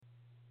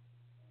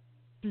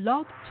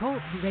Blog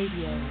Talk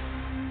Radio.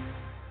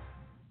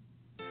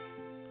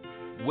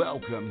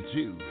 Welcome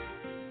to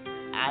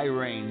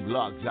R.E.I.G.N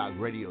Blog Talk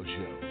Radio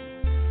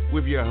Show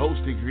with your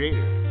host and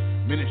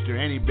creator, Minister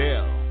Annie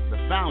Bell, the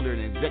founder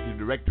and executive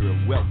director of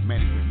Wealth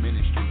Management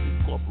Ministries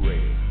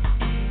Incorporated.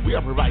 We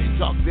are providing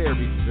talk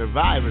therapy to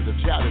survivors of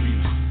child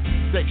abuse,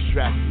 sex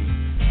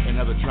trafficking, and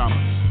other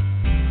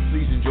traumas.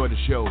 Please enjoy the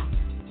show.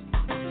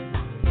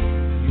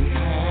 You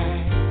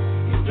had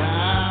it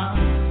down,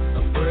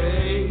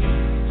 afraid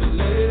to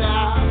let it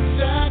out,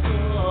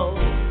 shackle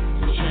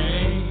to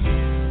change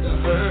the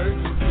hurt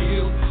you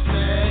feel the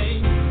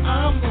same.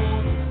 I'm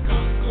more than a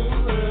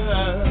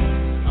conqueror,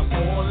 I'm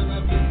more than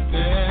a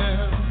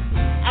victim.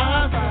 I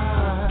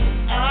rise,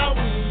 I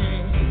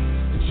win,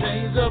 the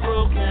chains are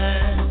broken.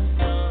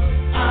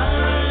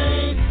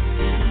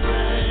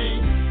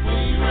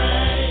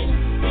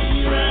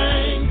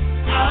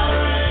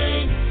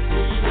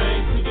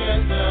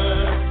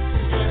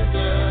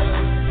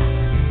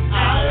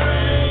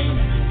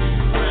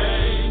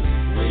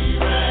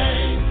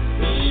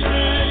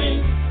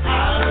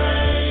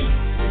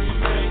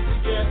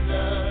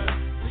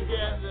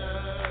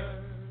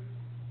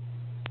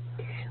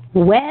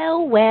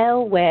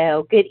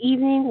 Well. Good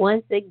evening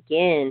once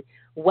again.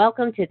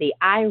 Welcome to the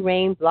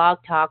R.E.I.G.N Blog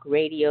Talk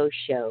Radio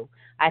Show.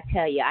 I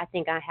tell you, I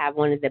think I have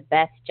one of the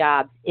best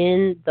jobs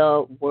in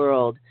the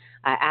world.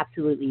 I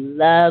absolutely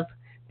love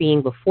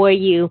being before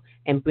you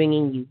and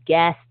bringing you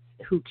guests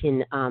who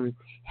can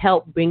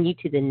help bring you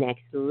to the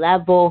next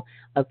level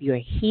of your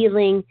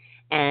healing.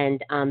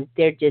 And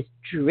they're just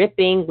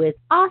dripping with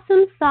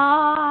awesome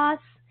sauce.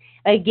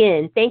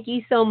 Again, thank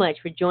you so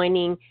much for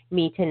joining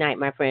me tonight,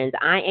 my friends.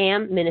 I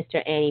am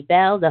Minister Annie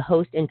Bell, the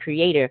host and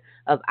creator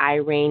of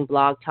R.E.I.G.N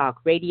Blog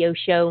Talk Radio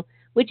Show,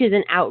 which is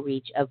an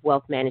outreach of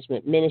Wealth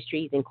Management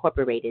Ministries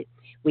Incorporated.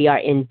 We are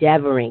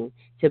endeavoring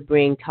to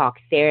bring talk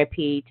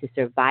therapy to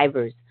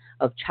survivors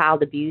of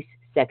child abuse,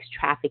 sex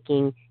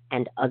trafficking,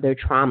 and other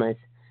traumas,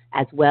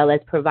 as well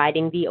as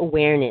providing the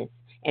awareness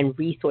and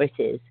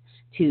resources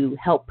to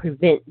help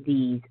prevent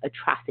these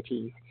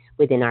atrocities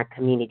within our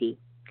community.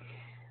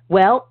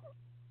 Well,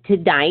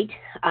 tonight,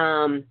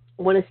 I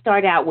want to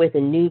start out with a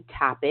new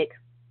topic,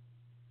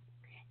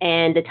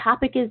 and the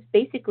topic is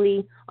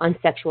basically on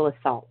sexual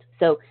assault.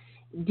 So,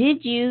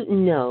 did you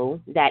know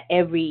that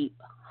every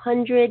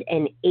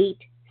 108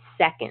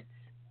 seconds,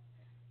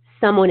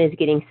 someone is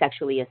getting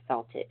sexually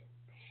assaulted?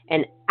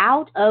 And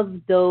out of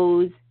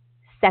those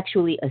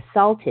sexually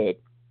assaulted,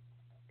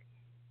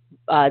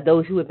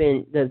 those who have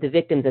been the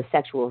victims of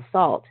sexual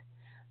assault,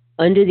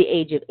 under the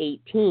age of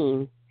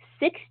 18,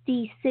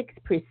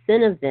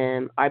 66% of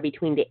them are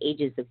between the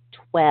ages of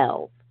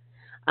 12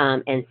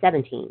 and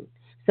 17.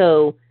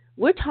 So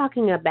we're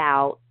talking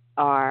about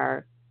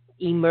our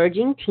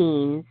emerging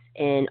teens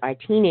and our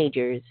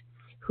teenagers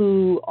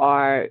who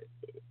are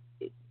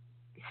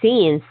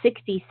seeing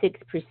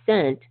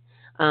 66%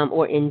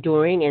 or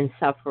enduring and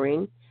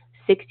suffering.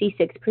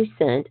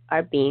 66%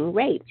 are being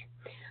raped.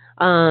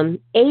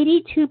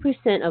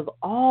 82% of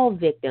all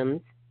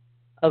victims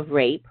of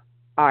rape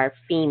are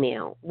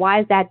female.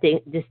 Why is that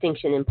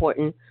distinction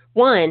important?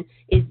 One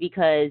is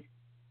because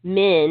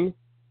men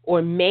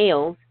or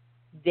males,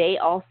 they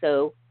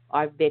also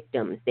are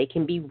victims. They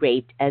can be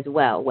raped as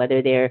well,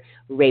 whether they're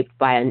raped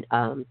by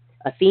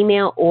a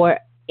female or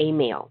a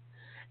male.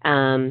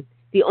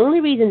 The only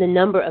reason the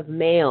number of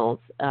males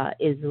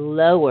is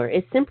lower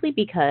is simply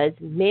because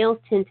males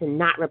tend to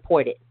not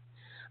report it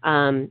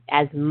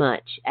as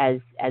much as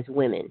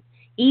women,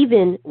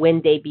 even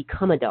when they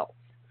become adults.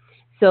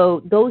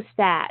 So those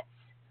stats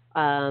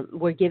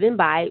were given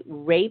by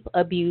Rape,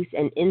 Abuse,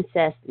 and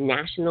Incest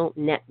National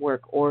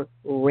Network, or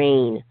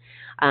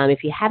R.E.I.G.N.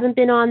 If you haven't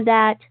been on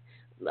that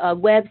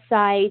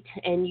website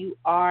and you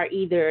are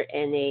either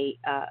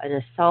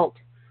an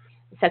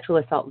sexual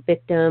assault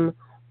victim,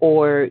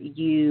 or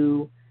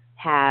you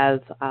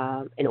have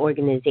an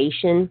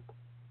organization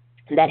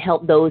that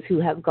help those who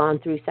have gone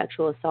through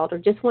sexual assault or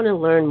just want to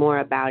learn more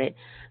about it,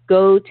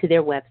 go to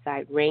their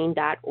website,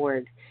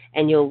 R.E.I.G.N.org,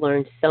 and you'll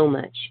learn so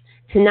much.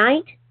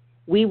 Tonight,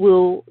 we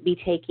will be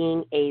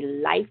taking a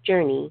life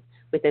journey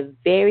with a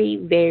very,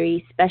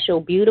 very special,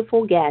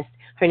 beautiful guest.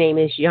 Her name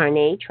is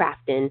Jarnay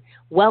Trafton.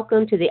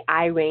 Welcome to the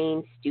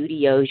R.E.I.G.N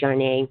studio,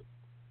 Jarnay.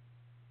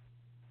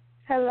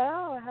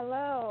 Hello.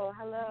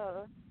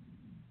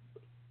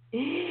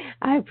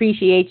 I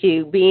appreciate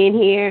you being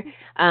here.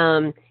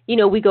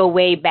 We go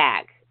way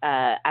back.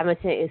 I'm going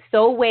to say it's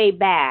so way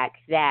back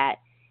that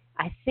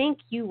I think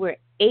you were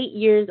 8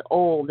 years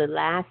old the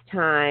last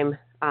time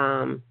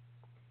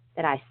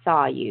that I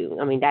saw you.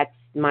 I mean, that's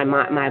my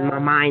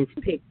mind's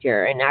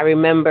picture. And I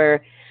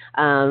remember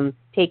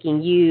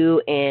taking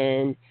you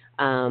and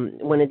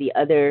one of the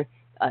other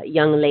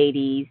young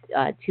ladies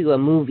to a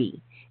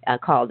movie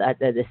called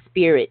the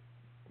Spirit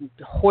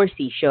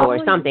Horsey Show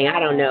or something. Yes, I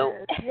don't know.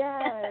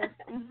 Yes.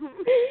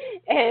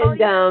 And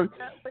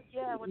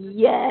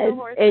yes,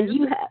 and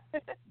you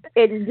have.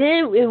 And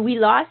then we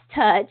lost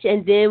touch,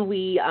 and then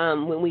we,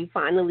 when we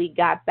finally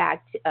got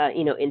back,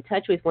 in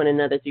touch with one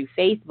another through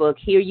Facebook,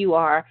 here you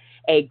are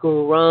a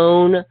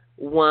grown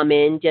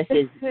woman, just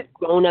as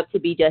grown up to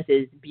be just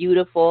as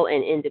beautiful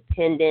and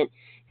independent.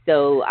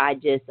 So I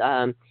just,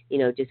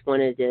 just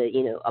wanted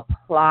to,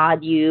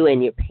 applaud you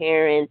and your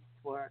parents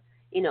for,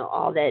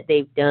 all that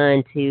they've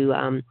done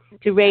to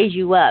raise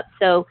you up.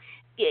 So,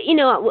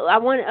 I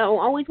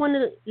always want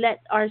to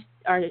let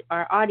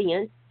our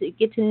audience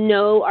get to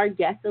know our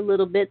guests a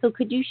little bit. So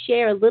could you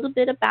share a little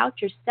bit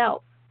about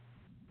yourself?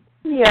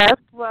 Yes,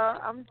 well,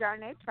 I'm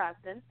Jarnay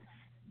Trafton,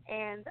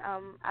 and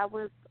I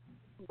was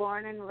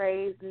born and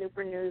raised in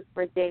Newport News,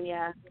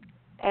 Virginia.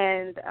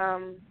 And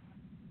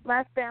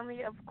my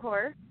family, of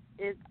course,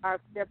 is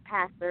their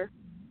pastor.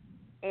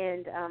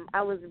 And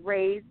I was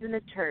raised in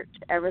the church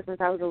ever since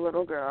I was a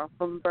little girl,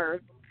 from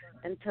birth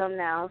until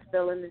now,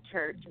 still in the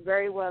church,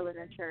 very well in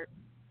the church.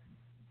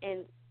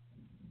 And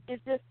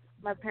it's just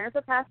my parents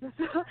are pastors,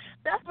 so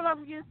that's what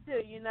I'm used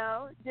to,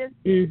 just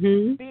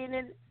being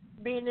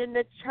in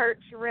the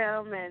church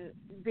realm and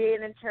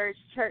being in church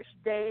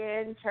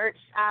day in, church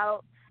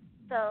out.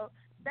 So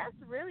that's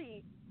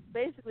really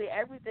basically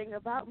everything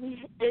about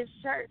me is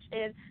church.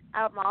 And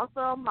I'm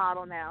also a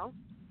model now.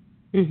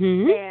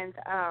 And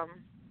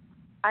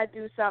I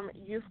do some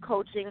youth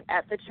coaching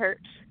at the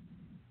church.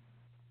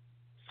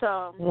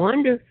 So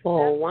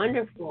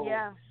wonderful.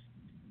 Yeah,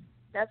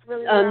 that's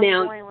really where I'm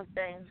going with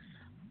things.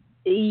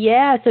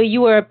 Yeah, so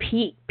you were a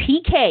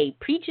PK,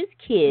 preacher's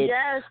kid.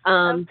 Yes, a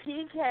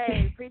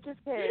PK, preacher's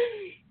kid.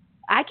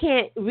 I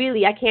can't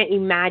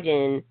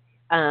imagine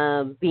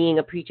being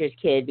a preacher's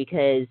kid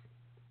because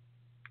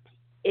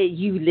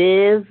you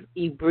live,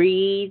 you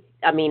breathe.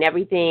 I mean,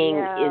 everything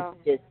is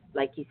just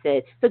like you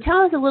said. So tell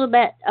us a little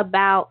bit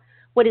about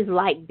what it's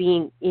like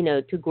being,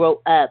 to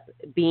grow up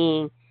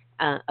being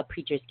a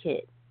preacher's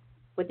kid.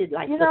 What did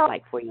life look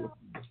like for you?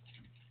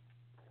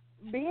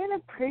 Being a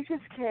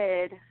preacher's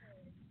kid,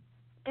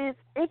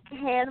 it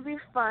can be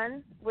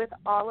fun with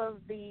all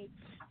of the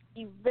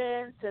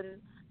events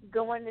and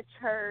going to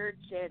church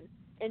and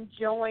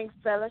enjoying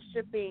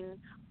fellowshipping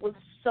with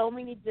so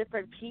many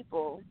different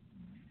people.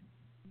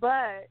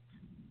 But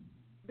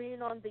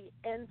being on the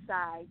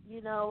inside,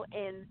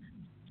 and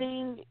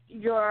seeing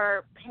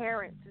your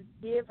parents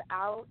give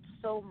out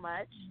so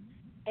much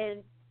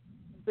and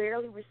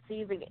barely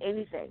receiving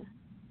anything,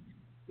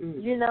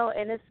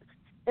 and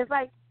it's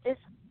like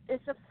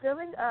it's a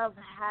feeling of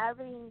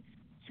having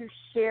to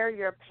share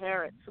your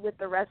parents with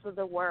the rest of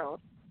the world,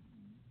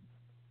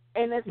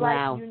 and it's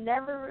like you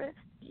never,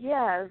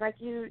 it's like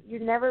you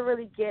never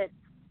really get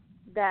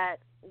that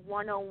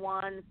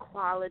one-on-one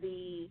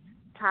quality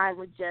time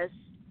with just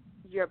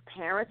your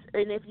parents,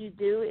 and if you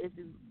do,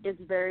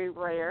 it's very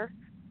rare.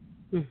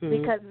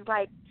 Because it's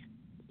like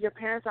your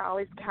parents are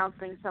always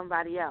counseling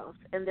somebody else,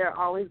 and they're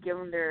always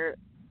giving their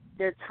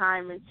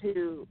time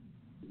into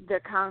the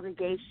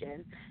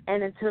congregation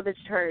and into the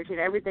church, and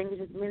everything is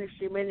just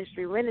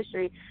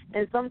ministry.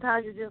 And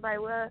sometimes you're just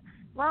like, well,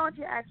 why don't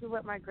you ask me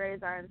what my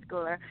grades are in school?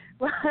 Or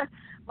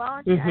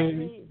why don't you ask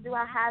me, do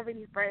I have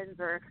any friends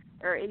or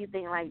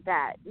anything like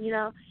that?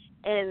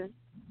 And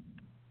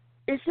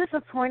it's just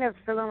a point of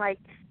feeling like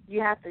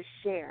you have to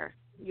share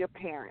your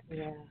parents.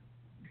 Yeah.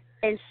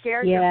 And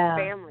share your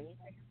family.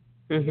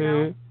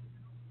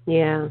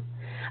 Yeah.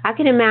 I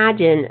can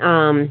imagine,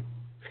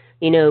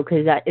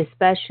 because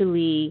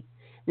especially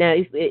now,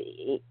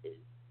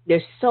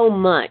 there's so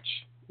much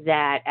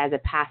that as a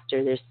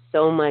pastor, there's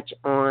so much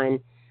on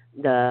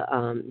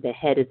the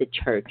head of the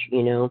church,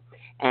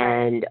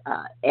 and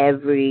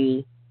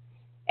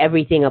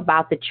everything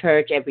about the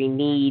church, every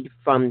need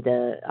from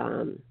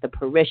the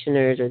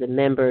parishioners or the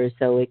members.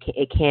 So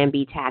it can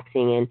be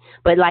taxing,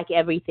 but like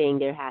everything,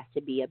 there has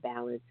to be a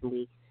balance, and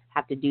we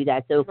have to do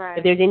that. So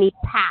if there's any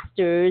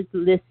pastors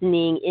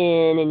listening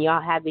in and y'all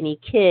have any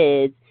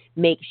kids,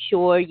 make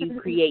sure you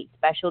create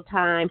special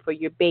time for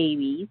your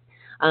babies.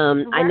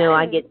 I know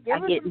I get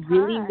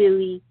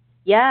really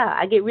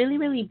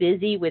really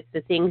busy with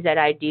the things that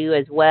I do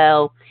as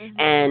well,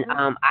 and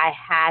I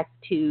had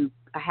to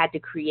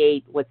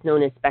create what's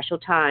known as special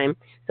time,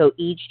 so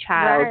each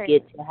child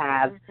gets to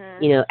have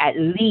at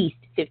least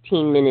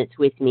 15 minutes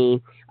with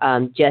me,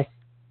 just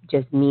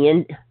me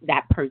and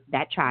that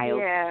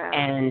child,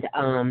 and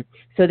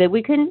so that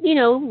we can,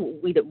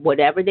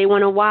 whatever they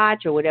want to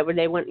watch or whatever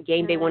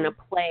game they want to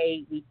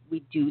play,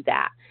 we do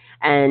that,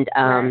 and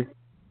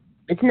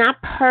it's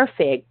not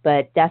perfect,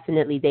 but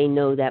definitely they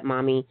know that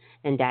mommy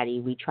and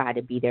daddy, we try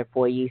to be there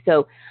for you.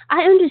 So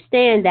I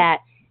understand that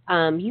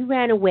you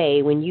ran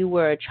away when you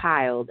were a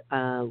child.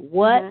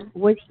 What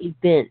were the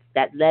events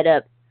that led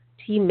up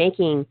to you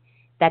making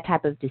that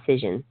type of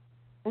decision?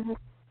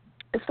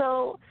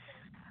 So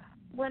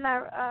when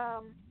I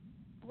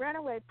ran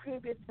away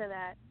previous to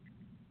that,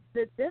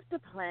 the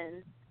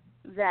discipline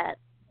that,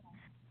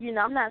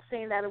 I'm not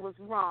saying that it was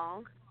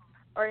wrong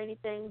or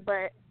anything,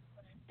 but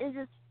it's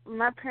just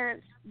my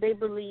parents, they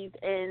believed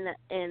in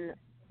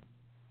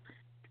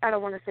I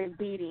don't want to say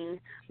beating,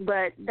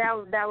 but that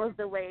was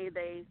the way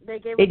they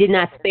gave. They did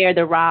not spare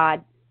the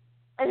rod.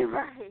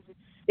 Right.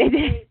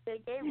 They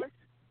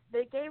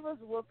gave us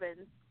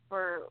whoopings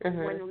for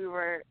when we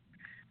were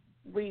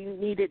we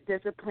needed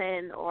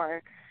discipline,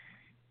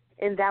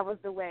 and that was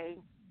the way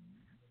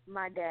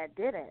my dad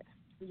did it,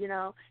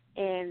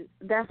 and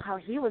that's how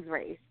he was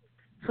raised.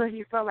 So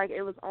he felt like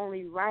it was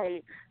only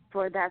right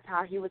for that's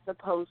how he was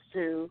supposed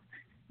to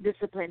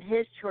discipline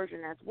his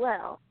children as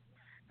well.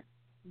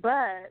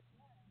 But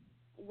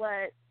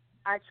what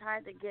I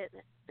tried to get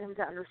him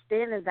to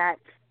understand is that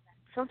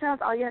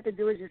sometimes all you have to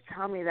do is just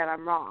tell me that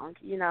I'm wrong,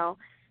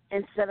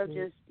 instead of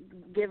just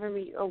giving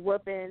me a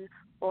whooping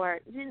or,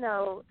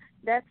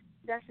 that's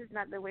just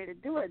not the way to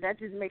do it. That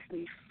just makes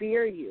me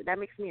fear you. That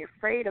makes me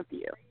afraid of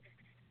you.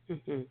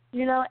 And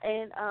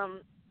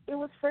it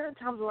was certain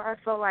times where I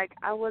felt like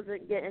I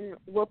wasn't getting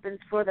whoopings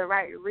for the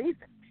right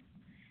reasons.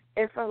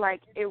 It felt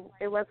like it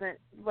wasn't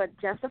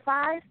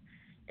justified.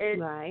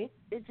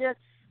 It just,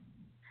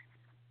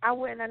 I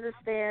wouldn't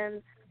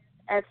understand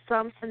at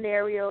some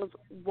scenarios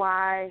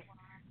why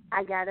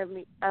I got a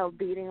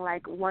beating.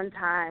 Like one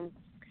time,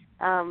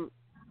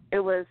 I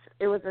was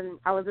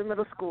in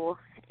middle school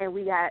and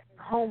we got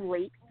home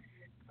late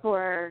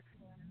for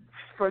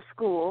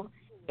school,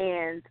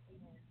 and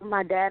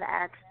my dad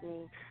asked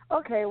me,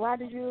 "Okay, why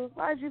did you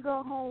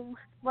go home?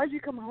 Why did you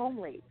come home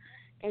late?"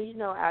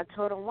 And I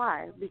told him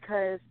why,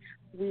 because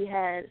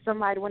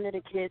one of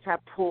the kids had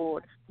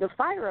pulled the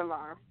fire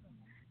alarm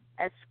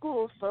at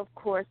school, so of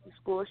course the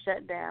school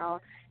shut down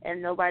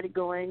and nobody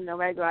go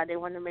out. They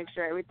wanted to make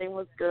sure everything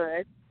was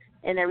good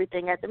and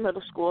everything at the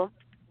middle school.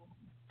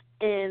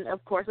 And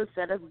of course it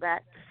set us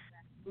back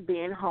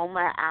being home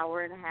an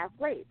hour and a half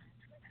late.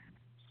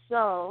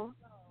 So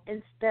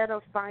instead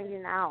of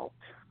finding out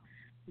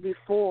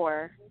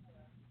before,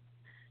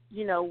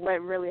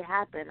 what really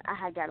happened, I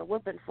had got a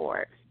whipping for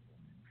it.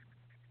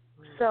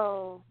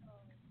 So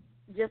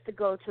just to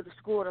go to the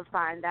school to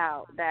find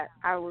out that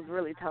I was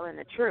really telling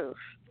the truth.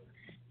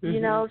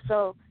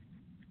 So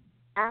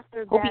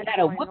after Hope that, you got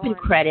a whooping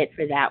credit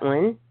for that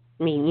one.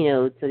 I mean,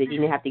 so that you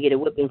didn't have to get a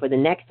whipping for the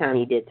next time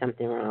you did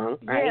something wrong,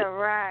 right? Yeah,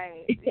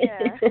 right.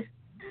 Yeah.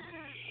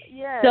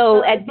 Yeah.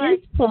 So at this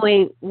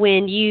point,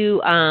 when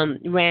you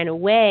ran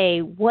away,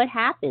 what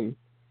happened?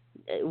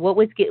 What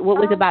was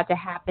about to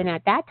happen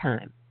at that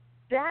time?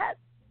 That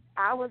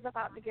I was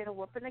about to get a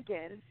whooping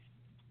again,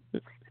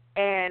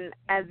 and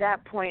at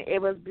that point,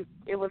 it was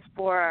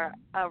for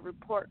a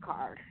report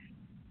card.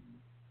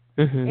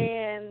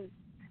 And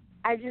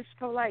I just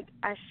feel like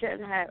I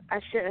shouldn't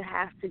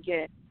have to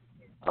get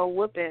a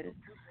whooping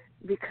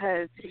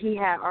because he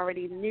had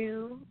already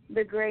knew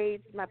the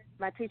grades. My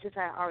teachers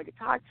had already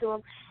talked to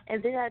him,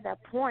 and then at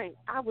that point,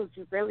 I was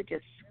really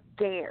just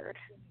scared.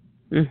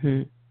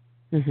 It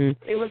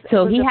was,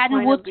 so it was he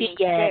hadn't whooped you yet.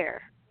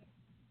 Scared.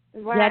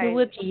 Right. He hadn't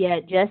whooped you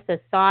yet. Just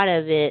the thought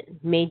of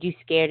it made you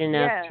scared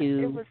enough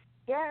to. It was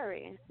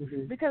scary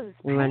because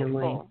it's run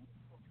painful.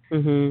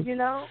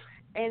 away.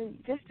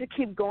 And just to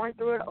keep going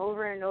through it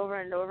over and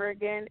over and over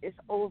again is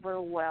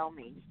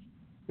overwhelming.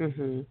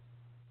 Well,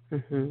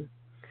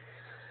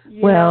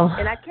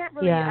 and I can't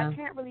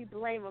really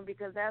blame him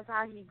because that's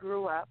how he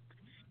grew up.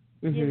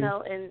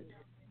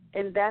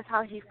 And that's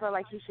how he felt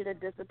like he should have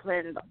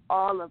disciplined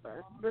all of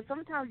us. But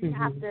sometimes you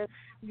have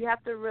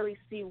to really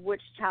see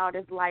which child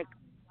is like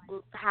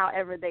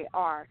however they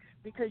are,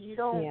 because you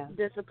don't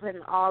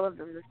discipline all of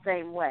them the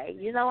same way.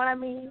 You know what I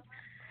mean?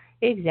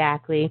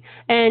 Exactly.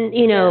 And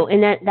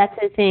and that's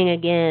the thing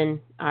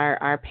again,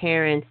 our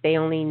parents, they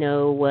only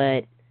know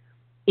what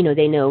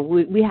they know.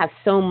 We have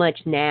so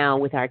much now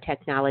with our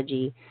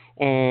technology,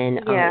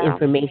 and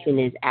information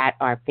is at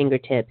our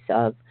fingertips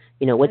of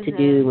what to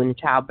do when the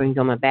child brings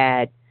home a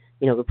bad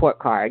report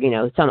card,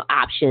 some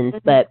options.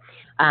 But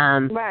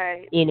so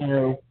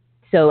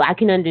I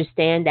can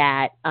understand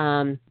that.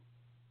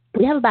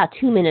 We have about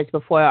 2 minutes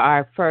before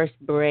our first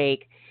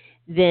break.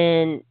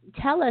 Then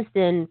tell us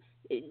then,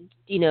 and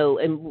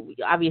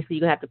obviously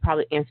you're going to have to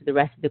probably answer the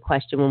rest of the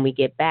question when we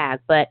get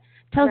back, but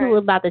tell us a little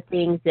about the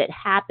things that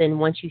happened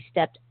once you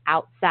stepped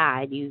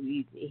outside.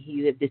 You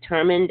have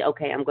determined,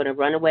 okay, I'm going to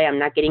run away. I'm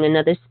not getting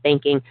another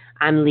spanking.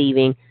 I'm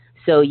leaving.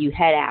 So you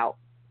head out.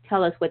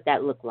 Tell us what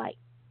that looked like.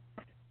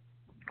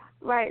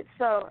 Right.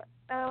 So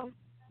a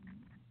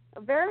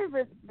very,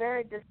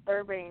 very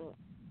disturbing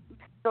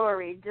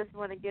story. Just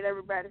want to get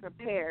everybody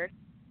prepared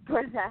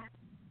for that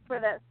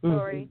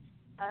story.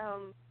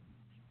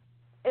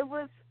 It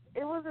was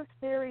a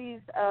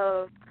series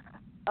of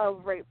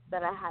rapes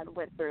that I had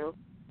went through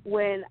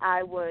when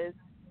I was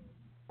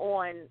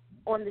on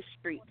the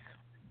streets,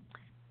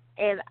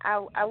 and I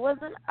was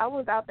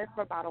out there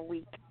for about a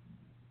week,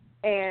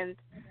 and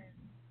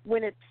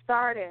when it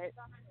started,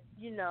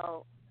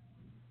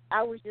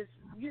 I was just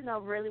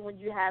really, when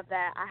you have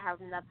that, I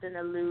have nothing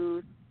to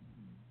lose.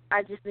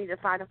 I just need to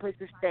find a place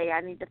to stay.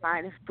 I need to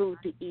find food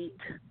to eat.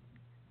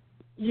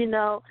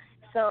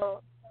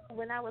 So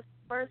when I was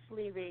first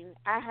leaving,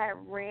 I had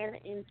ran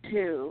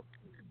into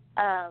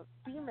a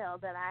female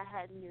that I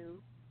had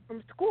knew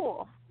from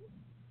school.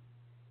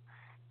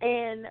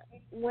 And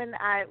when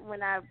I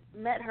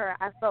met her,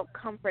 I felt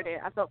comforted.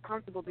 I felt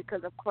comfortable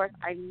because, of course,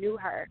 I knew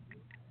her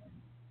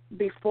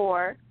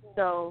before.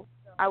 So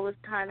I was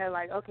kind of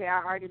like, okay,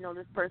 I already know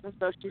this person,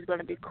 so she's going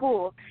to be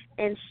cool.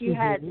 And she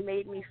had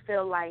made me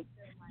feel like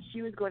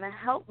she was going to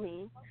help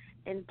me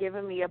and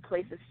giving me a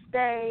place to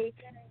stay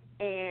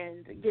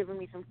and giving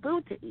me some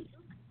food to eat.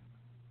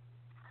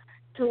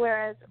 To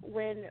whereas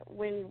when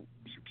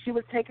she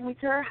was taking me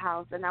to her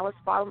house and I was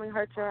following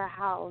her to her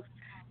house,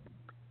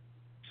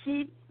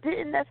 she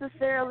didn't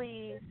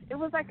necessarily, it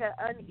was like an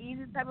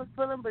uneasy type of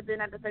feeling, but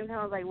then at the same time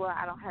I was like, well,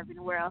 I don't have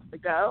anywhere else to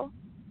go.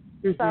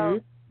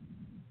 So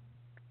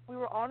we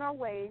were on our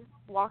way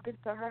walking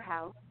to her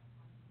house,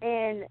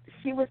 and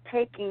she was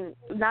taking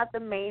not the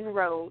main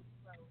road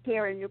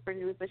here in Newport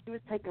News, but she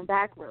was taking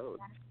back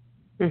roads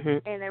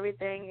and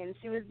everything. And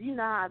she was, you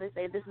know how they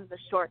say this is a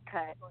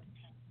shortcut.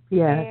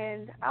 Yeah.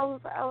 And I was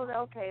like,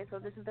 okay, so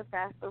this is the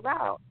faster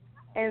route.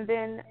 And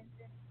then,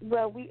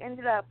 well, we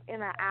ended up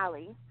in an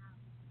alley,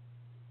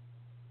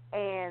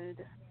 and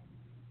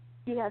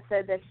she had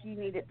said that she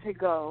needed to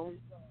go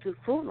to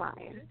Food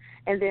Lion.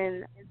 And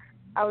then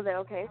I was like,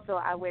 okay, so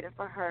I waited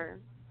for her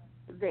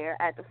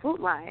there at the Food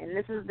Lion.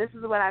 This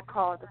is what I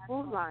call the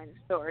Food Lion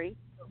story.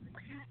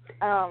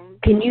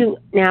 Can you,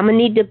 now I'm going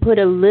to need to put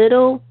a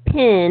little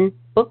pin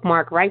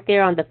bookmark right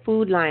there on the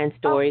Food Lion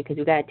story because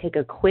we got to take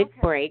a quick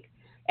break.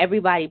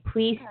 Everybody,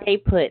 please stay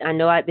put. I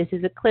know this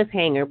is a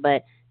cliffhanger,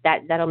 but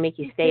that'll make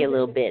you stay a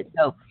little bit.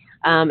 So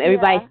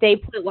everybody stay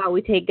put while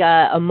we take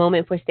a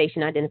moment for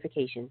station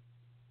identification.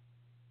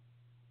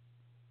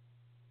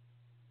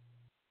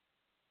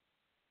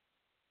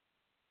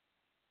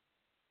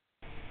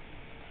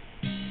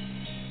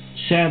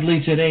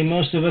 Sadly, today,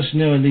 most of us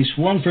know at least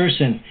one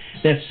person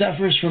that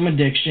suffers from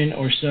addiction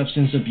or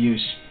substance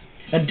abuse.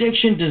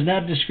 Addiction does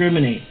not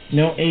discriminate.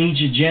 No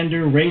age,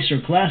 gender, race,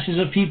 or classes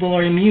of people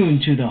are immune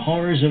to the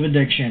horrors of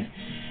addiction.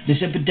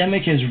 This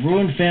epidemic has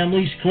ruined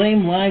families,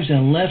 claimed lives,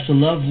 and left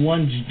loved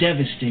ones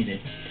devastated.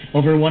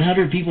 Over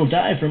 100 people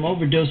die from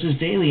overdoses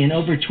daily, and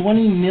over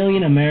 20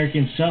 million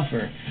Americans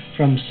suffer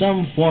from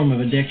some form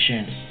of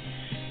addiction.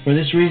 For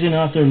this reason,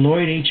 author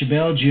Lloyd H.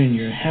 Bell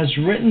Jr. has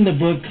written the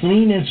book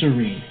Clean and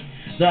Serene.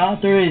 The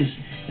author is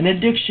an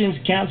addictions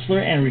counselor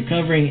and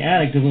recovering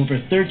addict of over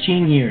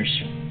 13 years.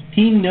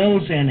 He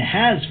knows and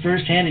has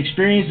first-hand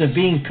experience of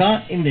being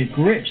caught in the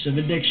grips of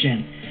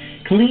addiction.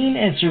 Clean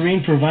and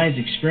Serene provides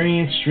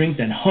experience, strength,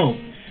 and hope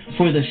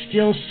for the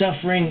still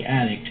suffering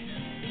addict.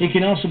 It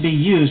can also be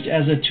used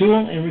as a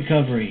tool in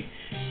recovery.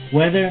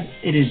 Whether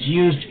it is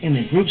used in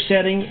a group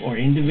setting or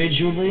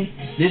individually,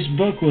 this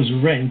book was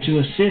written to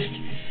assist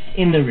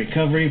in the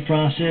recovery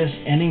process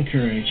and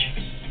encourage.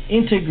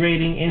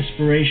 Integrating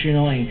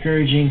inspirational,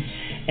 encouraging,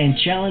 and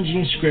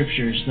challenging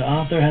scriptures, the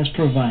author has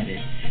provided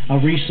a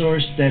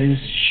resource that is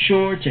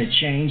sure to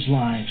change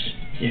lives.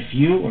 If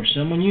you or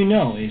someone you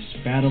know is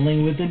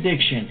battling with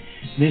addiction,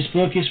 this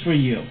book is for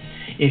you.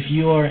 If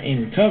you are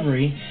in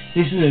recovery,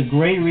 this is a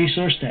great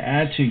resource to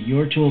add to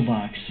your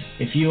toolbox.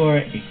 If you are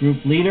a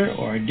group leader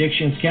or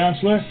addictions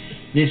counselor,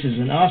 this is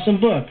an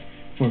awesome book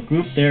for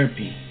group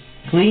therapy.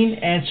 Clean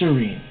and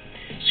Serene.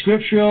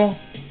 Scriptural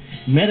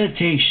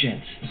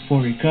Meditations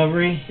for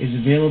Recovery is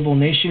available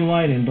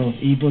nationwide in both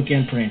ebook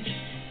and print.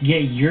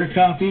 Get your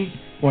copy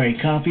or a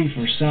copy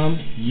for some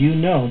you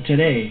know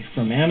today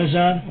from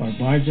Amazon or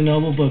Barnes &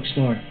 Noble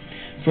bookstore.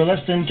 For less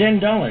than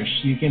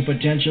 $10, you can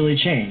potentially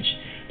change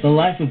the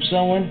life of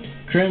someone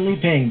currently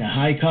paying the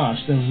high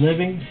cost of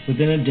living with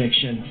an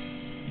addiction.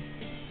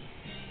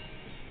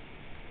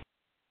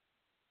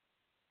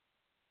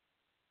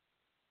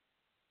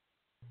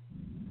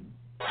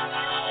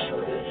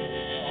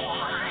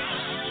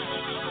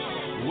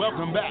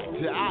 Welcome back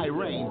to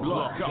R.E.I.G.N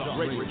Blog Talk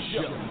Radio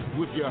Show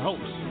with your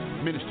host,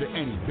 Minister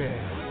Annie Bell.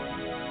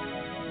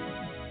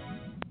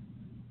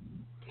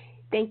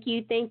 Thank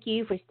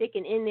you for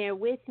sticking in there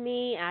with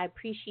me. I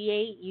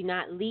appreciate you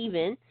not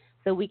leaving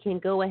so we can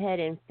go ahead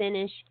and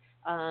finish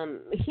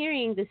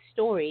hearing the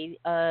story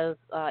of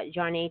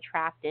Jarnay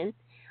Trafton.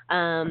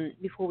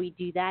 Before we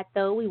do that,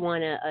 though, we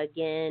want to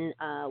again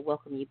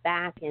welcome you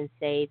back and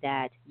say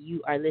that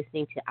you are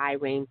listening to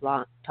R.E.I.G.N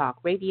Blog Talk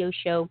Radio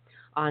Show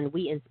on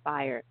We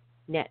Inspire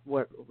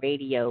Network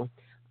Radio.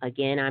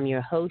 Again, I'm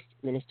your host,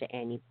 Minister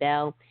Annie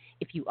Bell.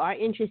 If you are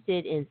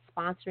interested in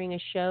sponsoring a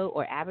show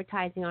or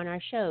advertising on our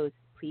shows,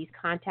 please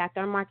contact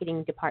our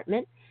marketing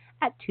department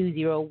at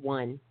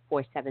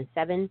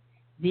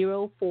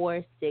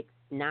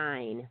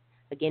 201-477-0469.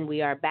 Again,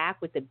 we are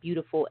back with the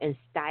beautiful and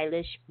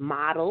stylish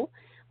model,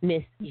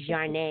 Miss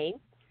Jarnay.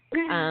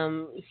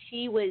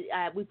 She was.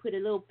 We put a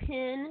little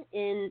pin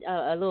in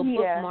a little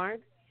bookmark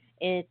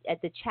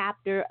at the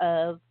chapter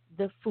of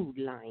the Food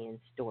Lion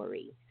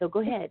story. So go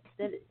ahead,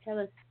 tell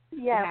us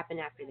what happened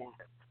after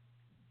that.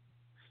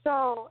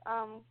 So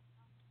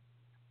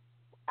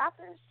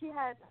after she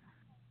had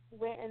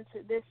went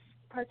into this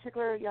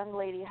particular young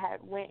lady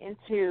had went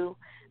into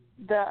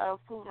the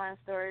Food Lion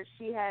store,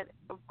 she had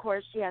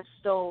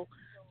stole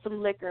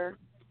some liquor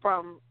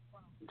from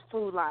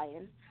Food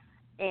Lion,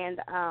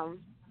 and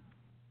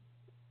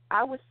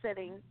I was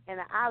sitting in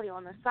an alley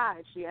on the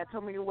side. She had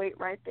told me to wait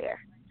right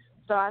there,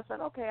 so I said,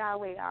 okay, I'll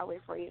wait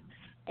for you.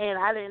 And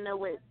I didn't know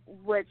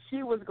what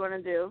she was going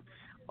to do,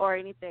 or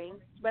anything.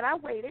 But I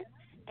waited,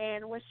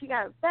 and when she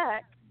got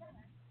back,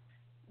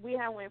 we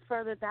had went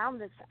further down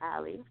this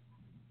alley.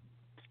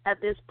 At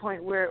this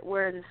point,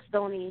 we're in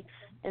Stony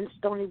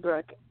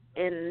Brook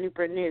in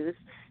Newport News,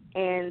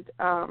 and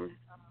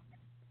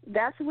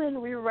that's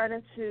when we run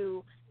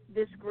into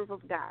this group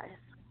of guys.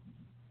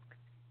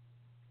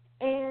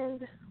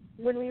 And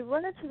when we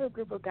run into the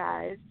group of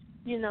guys,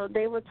 you know,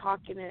 they were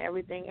talking and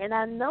everything, and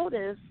I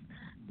noticed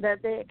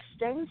that they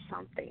exchanged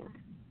something.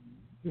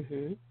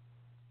 Mhm.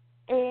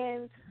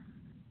 And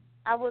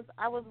I was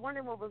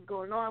wondering what was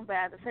going on, but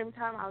at the same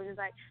time, I was just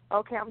like,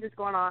 okay, I'm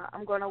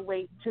going to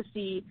wait to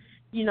see,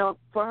 you know,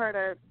 for her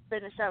to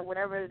finish up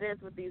whatever it is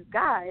with these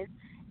guys,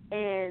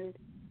 and,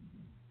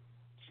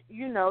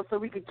 you know, so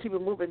we could keep it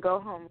moving, go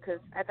home,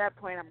 because at that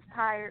point I'm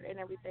tired and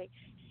everything.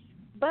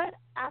 But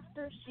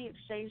after she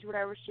exchanged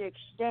whatever she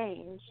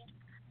exchanged,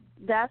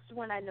 that's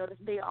when I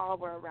noticed they all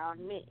were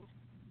around me.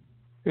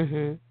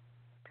 Mhm.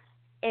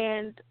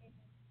 And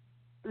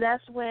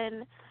that's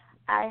when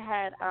I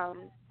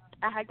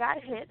had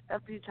got hit a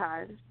few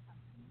times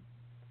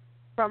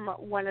from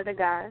one of the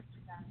guys,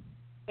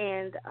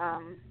 and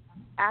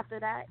after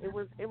that it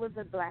was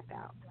a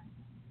blackout.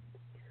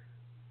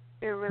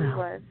 It really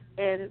was.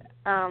 And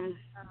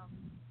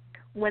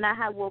when I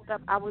had woke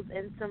up, I was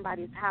in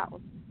somebody's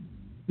house.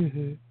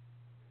 Mhm.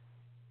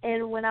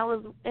 And when I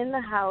was in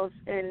the house,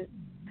 and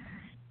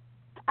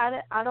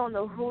I don't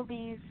know who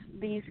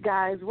these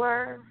guys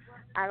were.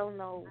 I don't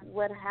know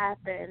what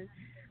happened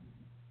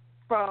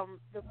from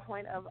the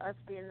point of us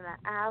being in the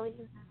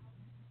alley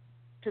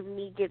to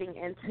me getting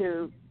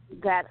into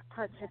that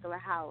particular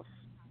house.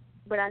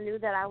 But I knew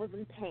that I was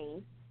in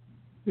pain.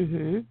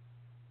 Mhm.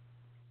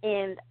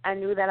 And I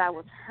knew that I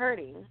was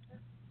hurting,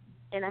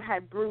 and I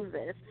had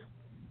bruises.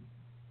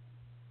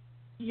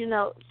 You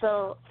know,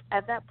 so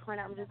at that point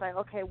I'm just like,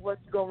 okay,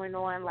 what's going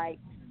on? Like,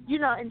 you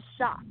know, in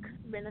shock,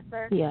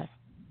 Minister. Yes.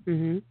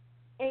 Mhm.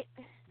 It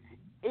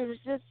was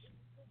just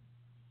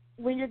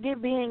when you're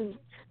being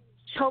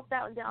choked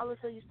out, and then all of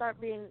a sudden you start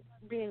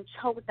being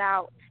choked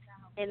out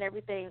and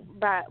everything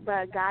by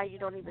a guy you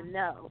don't even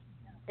know.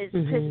 It's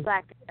pitch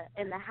black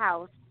in the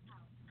house.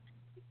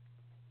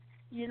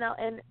 You know,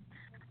 and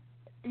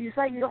it's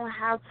like you don't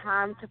have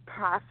time to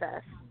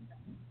process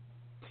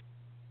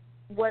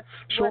what's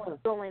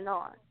going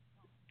on.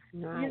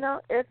 Right. You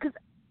know, because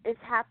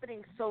it's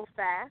happening so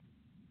fast.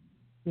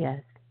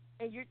 Yes.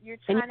 And you're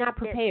And trying you're not to get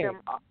prepared.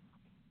 them off.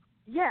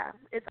 Yeah,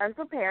 it's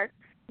unprepared.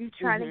 You're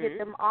trying to get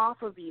them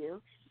off of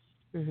you,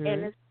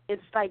 and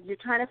it's like you're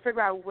trying to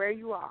figure out where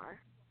you are,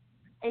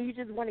 and you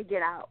just want to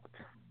get out.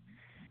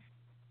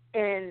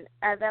 And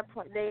at that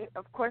point, they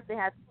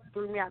had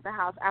threw me out the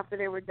house after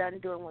they were done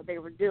doing what they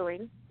were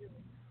doing.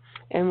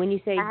 And when you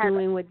say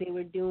doing what they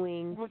were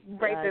doing,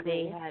 raping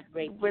they me. had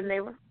raped when you.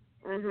 they were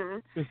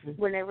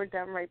when they were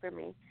done raping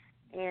me,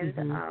 and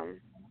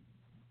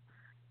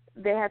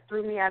they had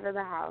threw me out of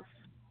the house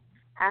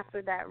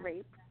after that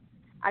rape.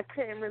 I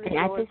couldn't really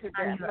go into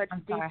that much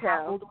detail.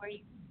 How old were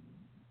you?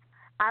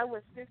 I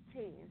was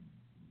 15.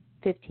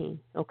 15.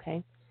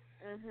 Okay.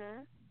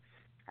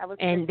 I was.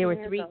 And there were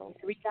three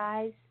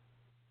guys.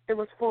 It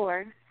was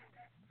 4.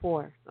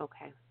 4.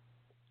 Okay.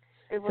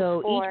 It was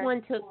so 4. Each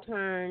one took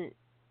turn,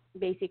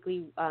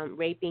 basically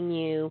raping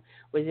you.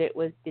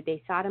 Did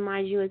they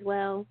sodomize you as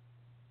well?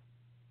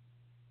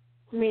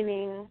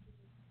 Meaning.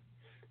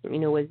 You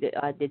know,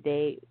 did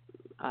they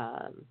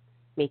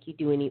make you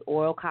do any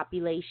oral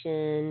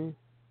copulation?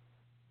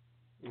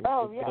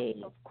 Oh,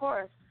 yes, of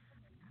course.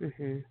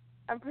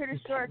 I'm pretty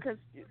Okay. sure because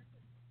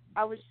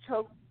I was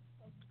choked,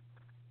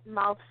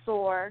 mouth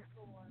sore,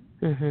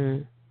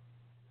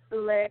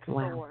 leg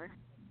sore.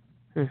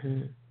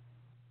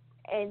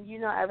 And, you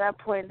know, at that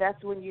point,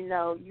 that's when you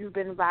know you've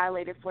been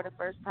violated for the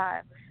first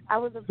time. I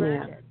was a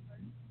virgin.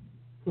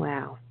 Yeah.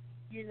 Wow.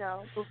 You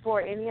know,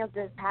 before any of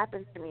this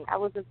happened to me, I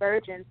was a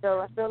virgin. So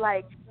I feel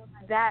like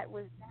that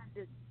was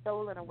just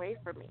stolen away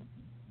from me.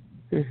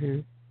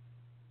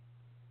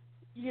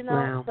 You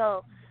know,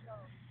 so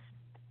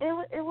it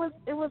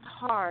was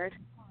hard.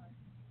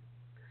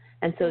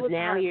 And so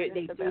now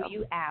they threw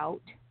you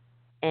out,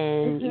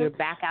 and you're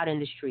back out in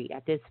the street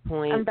at this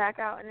point. I'm back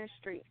out in the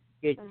street.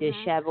 You're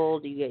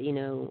disheveled. You get,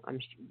 you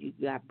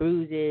got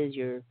bruises.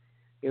 You're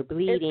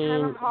bleeding. It's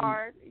kind of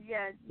hard.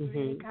 Yeah,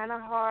 it's kind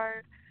of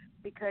hard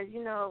because,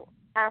 you know,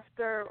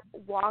 after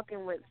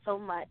walking with so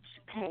much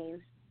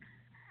pain,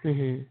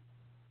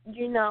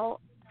 you know,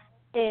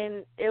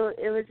 and it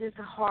was just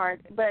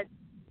hard. But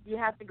you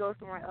have to go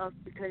somewhere else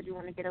because you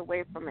want to get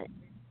away from it.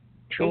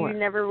 Sure. And you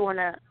never want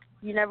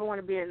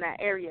to be in that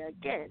area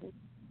again.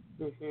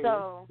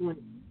 So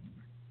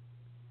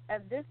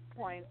at this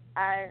point,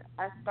 I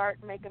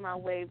start making my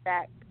way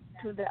back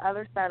to the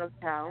other side of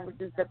town,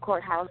 which is the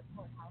Courthouse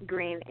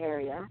Green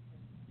area.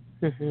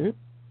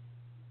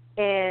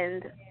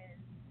 And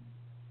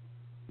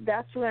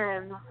that's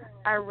when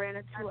I ran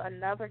into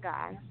another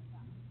guy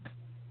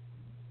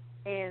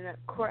in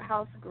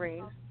Courthouse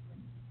Green,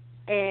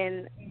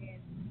 and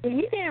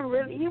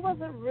he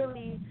wasn't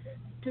really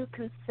too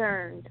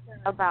concerned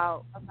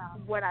about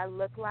what I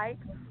look like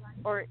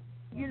or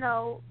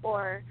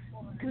or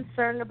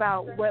concerned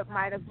about what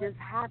might have just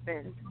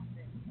happened.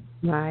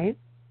 Right.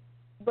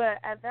 But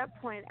at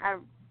that point,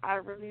 I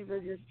really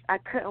was just, I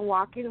couldn't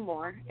walk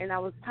anymore, and I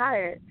was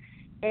tired.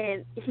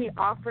 And he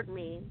offered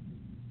me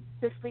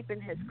to sleep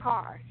in his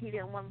car. He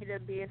didn't want me to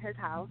be in his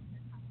house,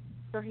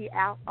 so he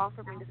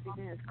offered me to sleep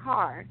in his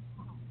car,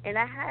 and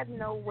I had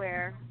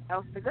nowhere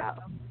else to go.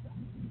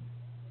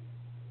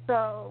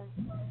 So,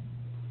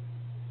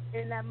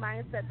 in that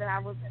mindset that I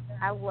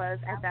was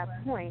at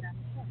that point,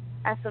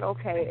 I said,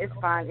 okay, it's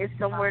fine. It's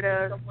somewhere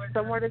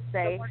to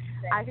stay.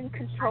 I can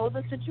control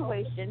the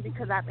situation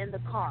because I'm in the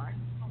car.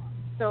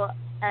 So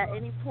at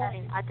any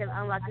point, I can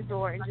unlock the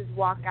door and just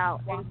walk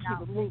out and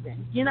keep it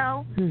moving.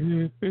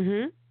 Mhm.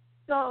 Mhm.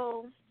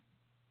 So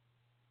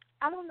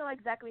I don't know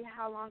exactly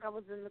how long I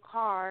was in the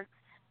car,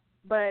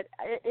 but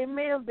it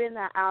may have been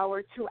an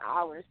hour, 2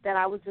 hours that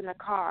I was in the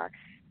car.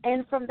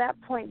 And from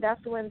that point,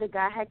 that's when the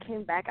guy had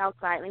came back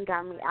outside and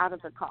got me out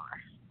of the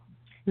car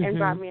and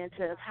brought me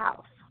into his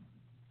house.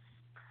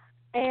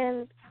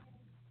 And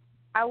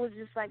I was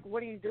just like,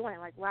 what are you doing?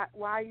 Like, why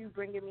are you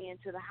bringing me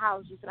into the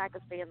house? You said I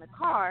could stay in the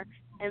car,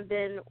 and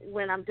then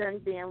when I'm done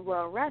being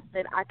well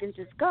rested, I can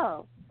just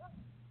go.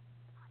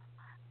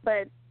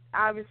 But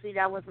obviously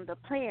that wasn't the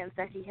plans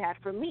that he had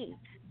for me,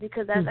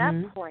 because at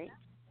that point,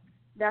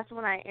 that's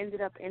when I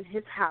ended up in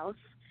his house,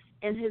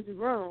 in his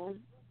room,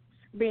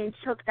 being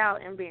choked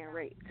out and being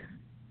raped.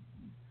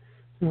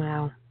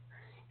 Wow.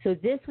 So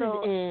this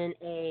was in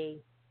a,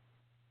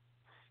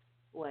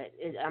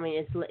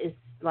 it's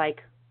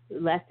like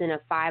less than a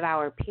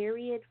 5-hour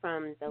period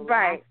from the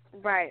Right.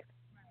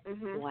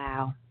 Mhm.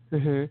 Wow.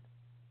 Mhm.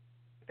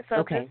 So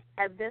okay.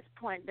 At this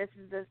point, this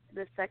is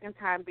the second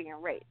time being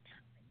raped.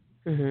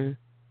 Mhm.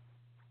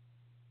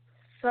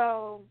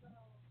 So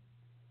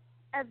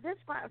at this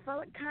point,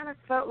 it kind of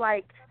felt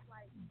like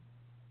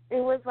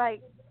it was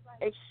like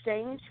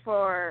exchange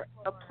for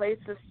a place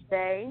to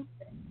stay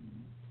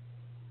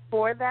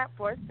for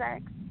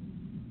sex.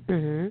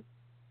 Mhm.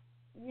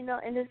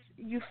 And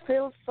you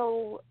feel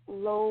so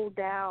low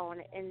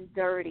down and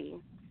dirty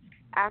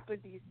after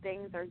these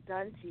things are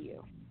done to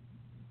you.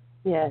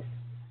 Yes.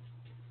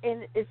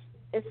 And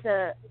it's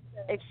a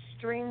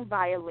extreme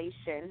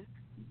violation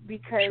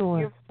because Sure.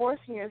 you're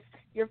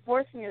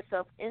forcing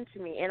yourself into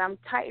me, and I'm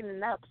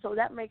tightening up, so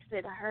that makes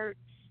it hurt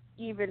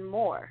even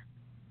more.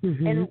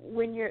 Mhm. And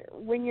when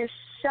you're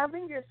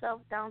shoving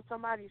yourself down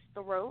somebody's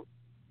throat,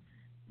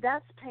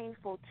 that's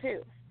painful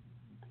too.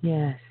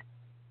 Yes.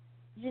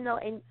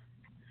 And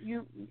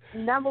you,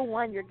 number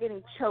one, you're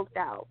getting choked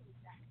out,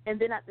 and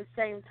then at the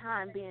same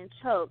time being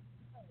choked,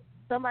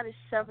 somebody's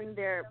shoving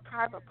their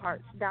private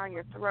parts down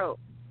your throat.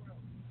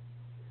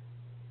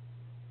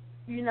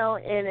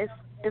 And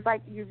it's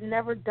like you've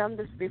never done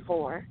this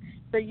before,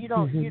 so you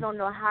don't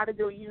know how to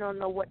do it, you don't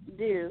know what to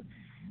do,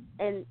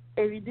 and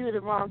if you do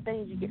the wrong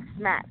thing, you get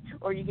smacked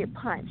or you get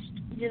punched.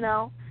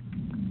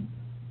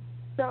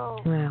 So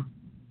Wow.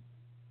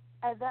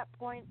 at that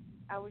point,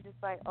 I was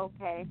just like,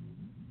 okay,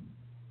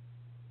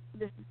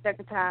 this is the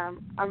second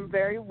time. I'm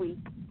very weak.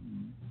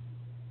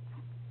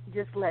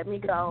 Just let me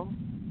go,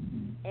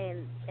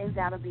 and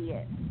that'll be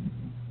it.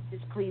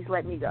 Just please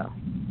let me go.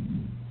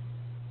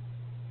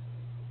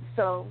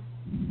 So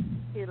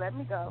he let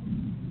me go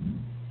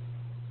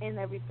and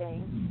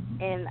everything,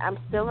 and I'm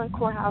still in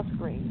Courthouse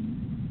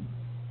Green,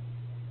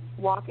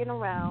 walking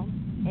around,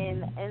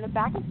 and in the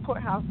back of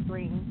Courthouse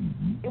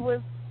Green, it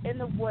was in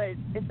the woods.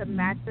 It's a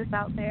mattress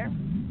out there,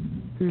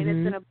 and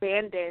it's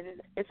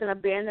an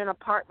abandoned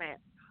apartment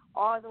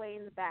all the way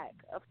in the back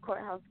of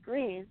Courthouse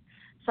Green.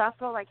 So I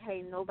felt like,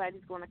 hey,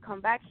 nobody's going to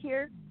come back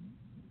here.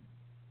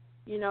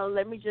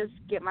 Let me just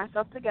get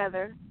myself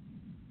together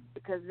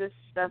because this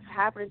stuff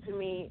happened to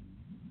me.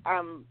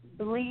 I'm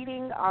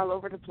bleeding all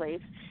over the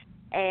place,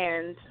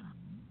 and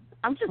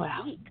I'm just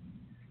weak.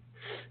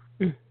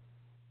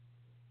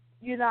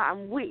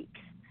 I'm weak.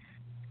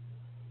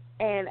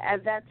 And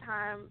at that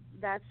time,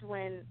 that's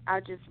when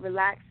I just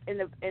relaxed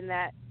in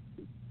that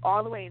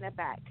all the way in the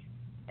back,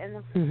 in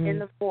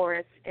the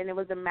forest, and it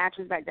was a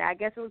mattress back there. I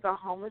guess it was a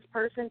homeless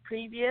person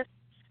previous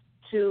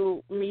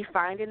to me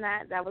finding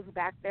that was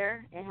back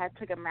there and had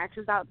took a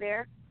mattress out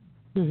there.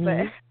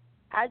 But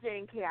I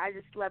didn't care. I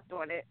just slept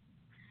on it.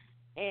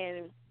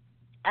 And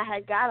I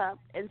had got up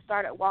and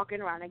started walking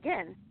around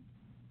again.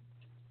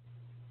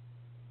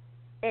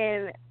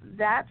 And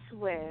that's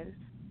when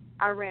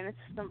I ran into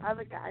some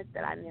other guys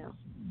that I knew.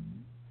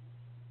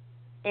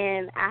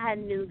 And I had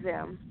knew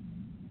them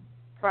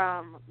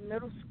from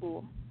middle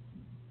school.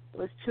 It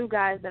was 2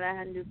 guys that I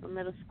had knew from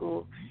middle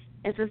school.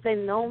 And since they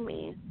know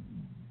me,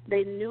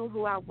 they knew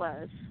who I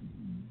was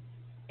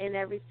and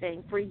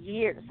everything for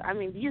years. I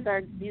mean, these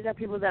are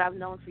people that I've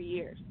known for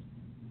years.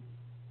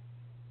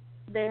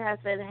 They had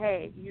said,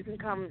 hey, you can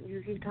come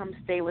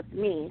stay with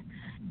me,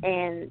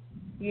 and,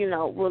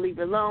 we'll leave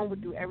you alone, we'll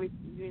do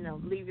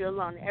leave you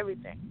alone and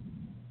everything.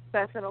 So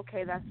I said,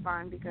 okay, that's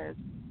fine, because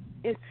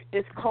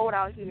it's cold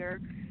out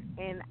here,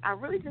 and I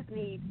really just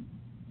need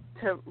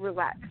to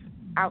relax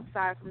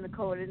outside from the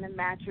cold in the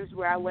mattress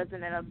where I was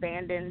in an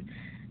abandoned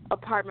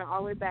apartment all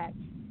the way back.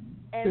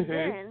 And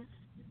then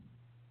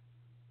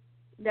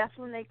that's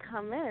when they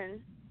come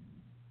in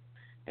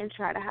and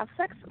try to have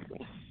sex with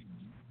me.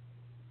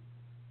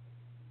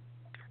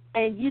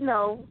 And, you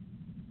know,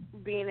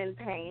 being in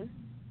pain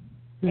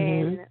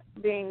and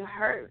being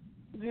hurt,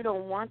 you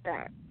don't want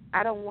that.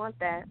 I don't want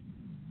that.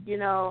 You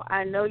know,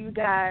 I know you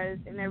guys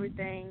and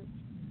everything.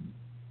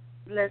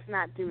 Let's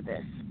not do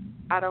this.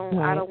 I don't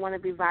want to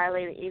be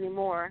violated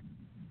anymore.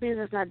 Please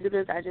let's not do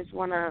this. I just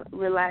want to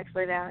relax,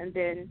 lay down, and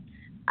then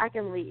I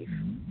can leave.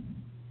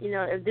 You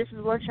know, if this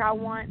is what y'all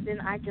want, then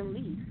I can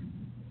leave.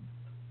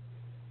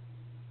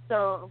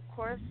 So, of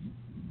course,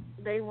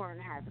 they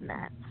weren't having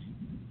that.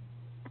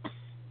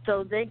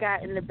 So they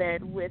got in the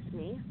bed with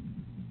me,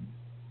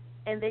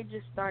 and they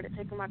just started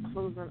taking my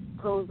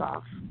clothes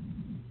off.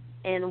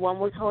 And one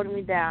was holding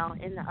me down,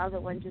 and the other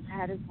one just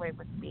had his way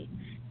with me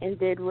and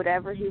did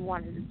whatever he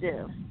wanted to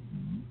do.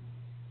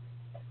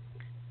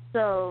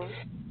 So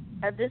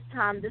at this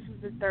time, this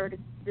is the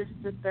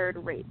third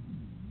rape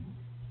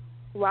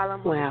while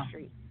I'm on the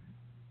street.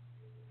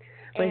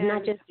 But it's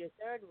not just your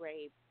third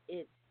rape;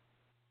 it's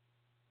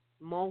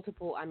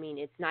multiple. I mean,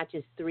 it's not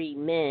just 3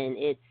 men.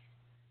 It's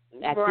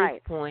at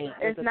this point.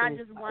 It's not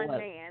just one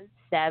man.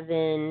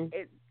 7.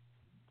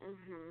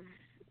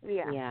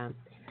 Yeah.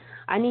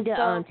 I need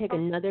to take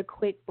another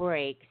quick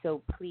break,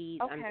 so please,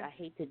 I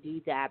hate to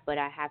do that, but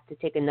I have to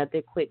take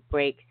another quick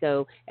break.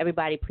 So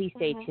everybody, please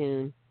stay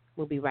tuned.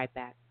 We'll be right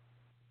back.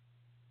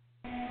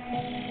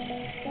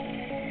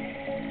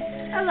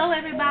 Hello,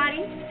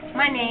 everybody.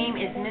 My name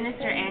is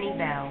Minister Annie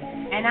Bell,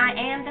 and I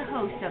am the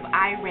host of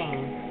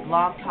R.E.I.G.N.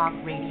 Blog Talk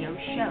Radio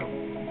Show,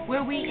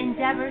 where we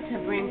endeavor to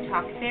bring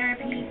talk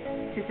therapy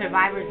to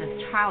survivors of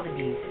child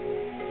abuse,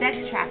 sex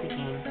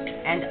trafficking,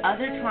 and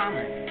other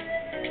traumas,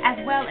 as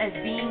well as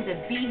being the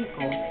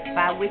vehicle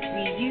by which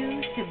we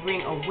use to bring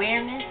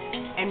awareness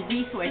and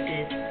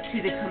resources to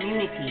the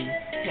community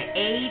to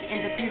aid in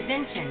the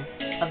prevention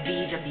of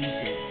these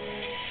abuses.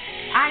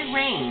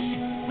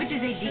 R.E.I.G.N, which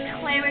is a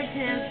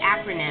declarative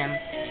acronym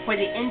for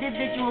the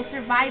individual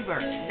survivor.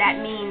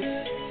 That means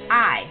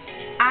I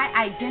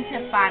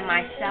identify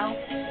myself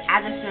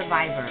as a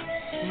survivor,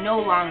 no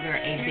longer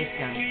a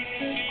victim.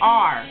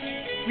 R,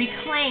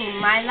 reclaim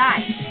my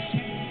life.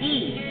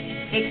 E,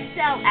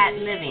 excel at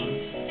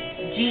living.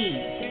 G,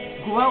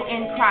 grow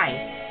in Christ.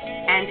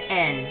 And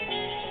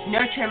N,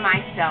 nurture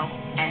myself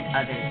and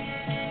others.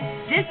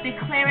 This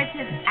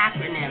declarative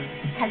acronym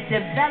has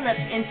developed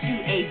into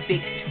a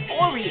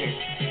victorious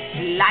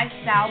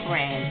lifestyle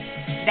brand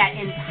that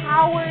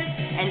empowers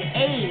and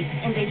aids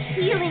in the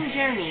healing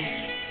journey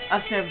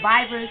of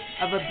survivors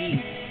of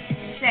abuse,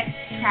 sex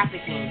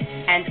trafficking,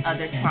 and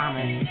other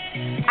traumas.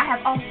 I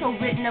have also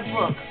written a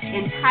book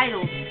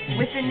entitled,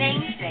 with the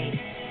namesake,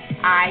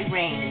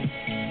 R.E.I.G.N,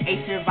 A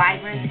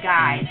Survivor's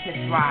Guide to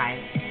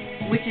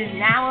Thrive, which is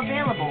now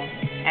available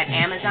at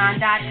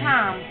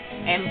Amazon.com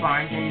and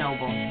Barnes &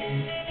 Noble.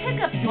 Pick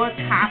up your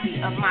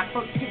copy of my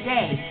book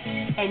today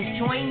and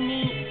join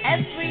me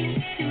every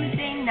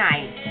Tuesday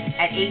night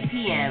at 8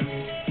 p.m.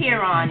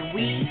 here on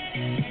We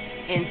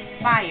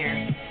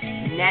Inspire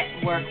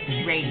Network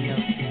Radio,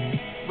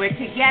 where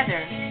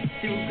together,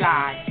 through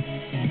God,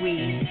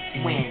 we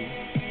win.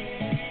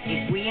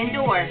 If we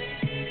endure,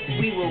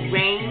 we will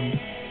reign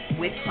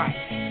with Christ.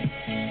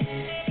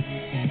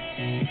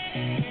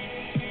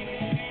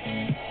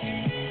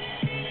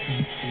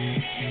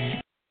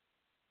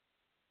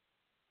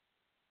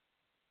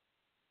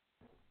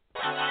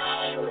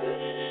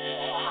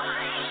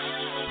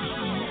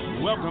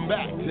 Welcome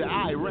back to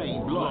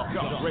R.E.I.G.N Blog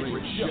Talk Radio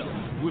Show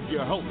with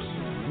your host,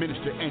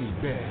 Minister Annie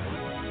Bell.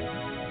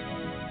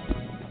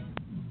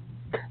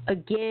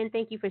 Again,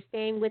 thank you for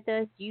staying with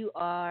us. You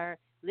are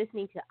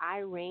listening to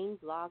R.E.I.G.N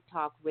Blog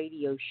Talk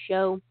Radio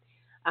Show.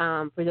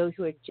 For those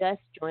who have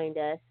just joined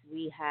us,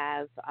 we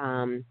have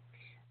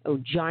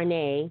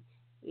Jarnay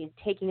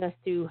taking us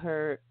through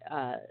her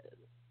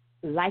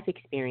life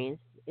experience.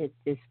 It's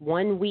this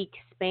 1 week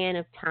span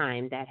of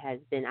time that has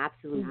been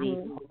absolutely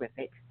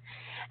horrific.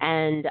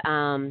 And,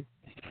 and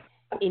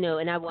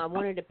I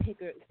wanted to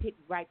pick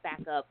right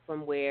back up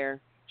from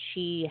where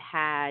she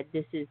had,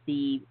 this is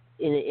in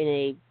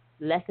a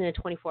less than a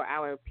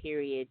 24-hour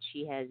period,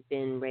 she has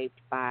been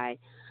raped by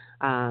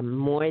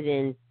more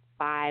than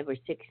 5 or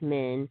 6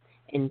 men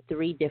in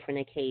 3 different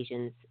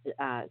occasions.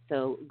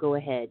 So go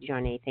ahead,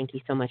 Jarnay. Thank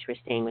you so much for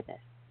staying with us.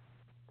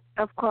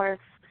 Of course.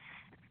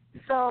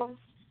 So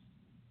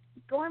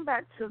going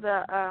back to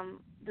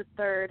the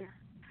third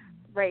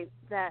rape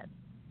that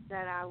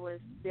I was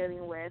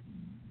dealing with,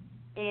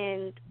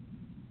 and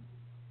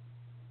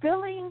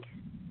feeling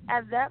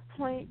at that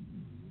point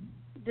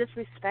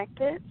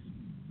disrespected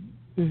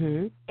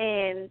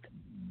and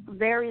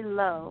very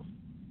low,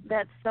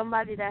 that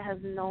somebody that has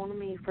known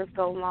me for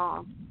so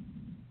long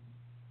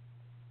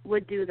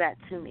would do that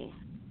to me.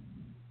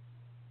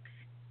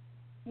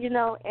 You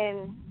know,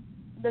 and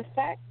the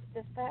fact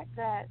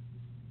that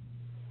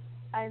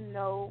I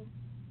know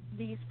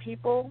these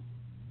people,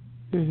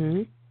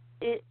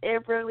 it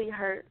really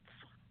hurts,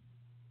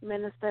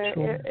 Minister.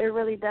 Sure. It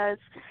really does.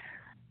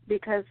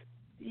 because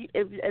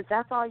if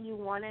that's all you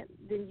wanted,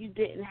 then you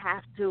didn't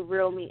have to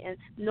reel me in.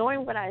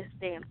 Knowing what I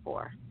stand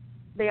for,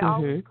 they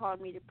always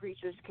called me the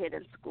preacher's kid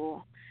in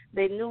school.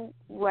 They knew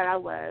what I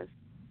was,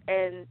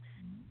 and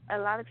a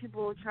lot of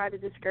people try to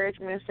discourage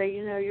me and say,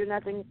 you're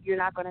nothing. You're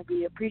not going to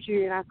be a preacher.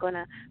 You're not going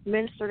to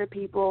minister to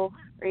people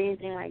or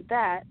anything like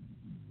that.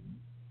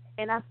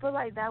 And I feel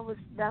like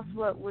that's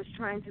what was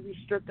trying to be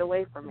stripped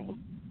away from me.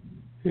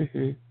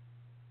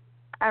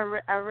 I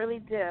really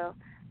do.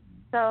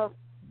 So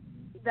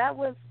that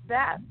was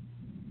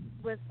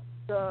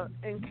the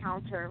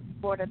encounter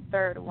for the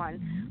third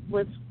one,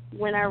 was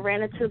when I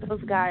ran into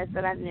those guys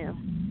that I knew.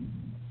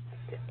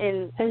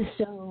 And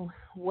so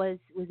was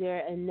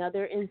there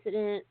another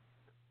incident,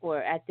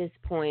 or at this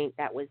point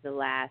that was the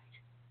last?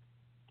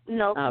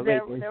 No,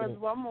 there was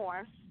one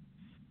more.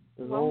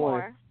 Lord. One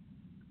more.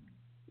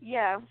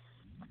 Yeah,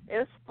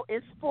 it's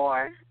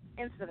 4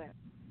 incidents,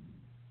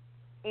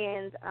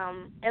 and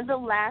the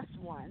last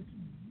one,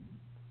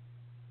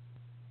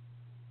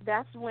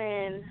 that's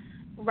when,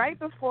 right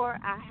before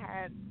I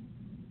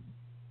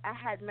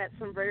had met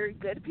some very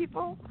good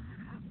people,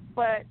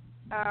 but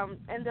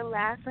in the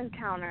last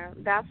encounter,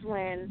 that's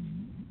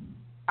when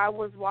I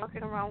was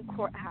walking around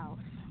courthouse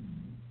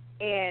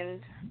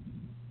and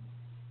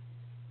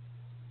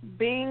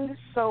being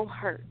so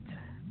hurt.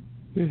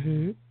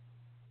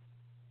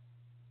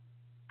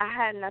 I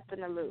had nothing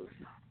to lose.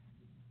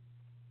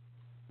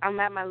 I'm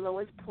at my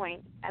lowest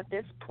point at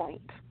this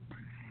point.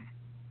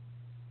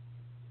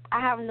 I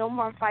have no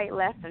more fight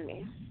left in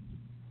me.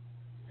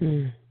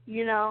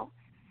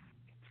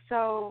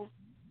 So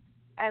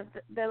at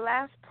the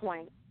last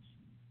point,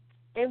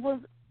 I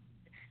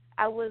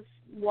was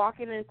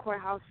walking in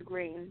Courthouse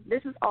Green.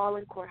 This is all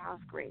in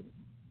Courthouse Green.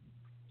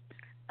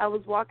 I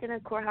was walking in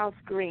Courthouse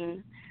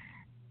Green,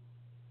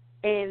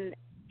 and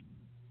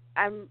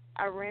I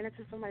ran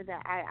into somebody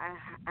that I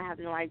have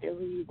no idea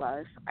who he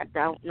was. I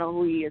don't know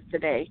who he is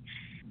today.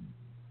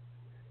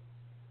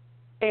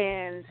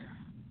 And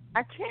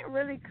I can't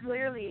really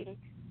clearly,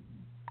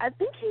 I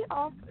think he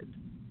offered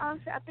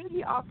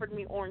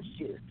me orange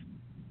juice.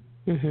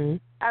 And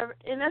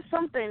that's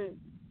something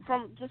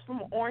from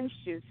orange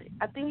juice.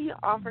 I think he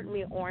offered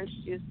me orange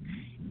juice,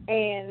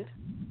 and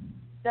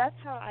that's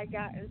how I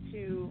got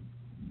into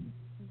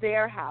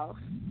their house.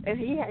 And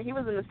he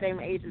was in the same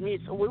age as me,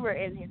 so we were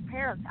in his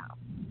parents' house.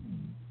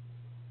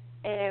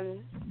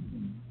 And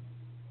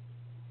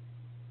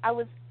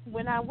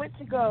when I went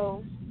to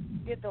go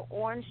get the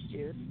orange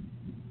juice,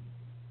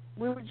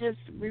 we were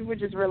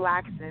just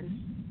relaxing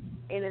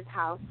in his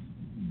house.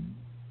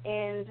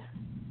 And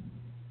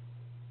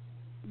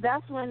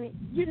that's when,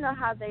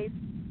 how they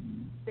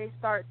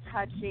start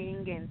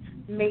touching and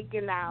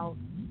making out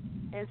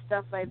and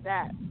stuff like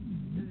that.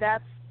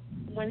 That's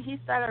when he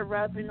started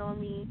rubbing on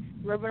me,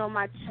 rubbing on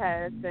my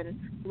chest and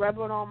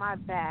rubbing on my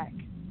back.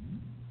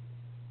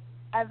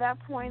 At that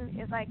point,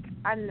 it's like,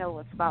 I know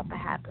what's about to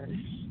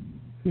happen.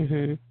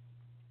 And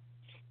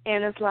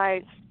it's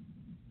like,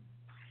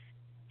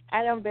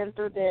 I done been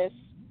through this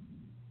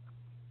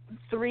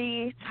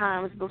 3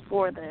 times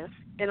before this.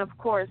 And, of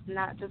course,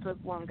 not just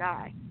with one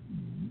guy.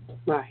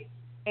 Right.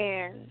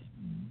 And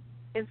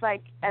it's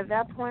like, at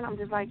that point, I'm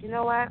just like, you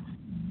know what?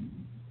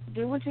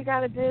 Do what you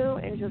got to do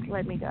and just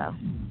let me go.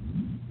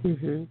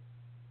 Do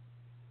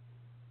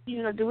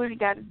what you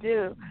got to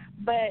do.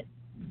 But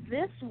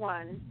this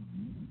one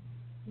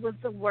was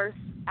the worst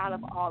out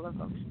of all of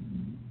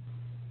them.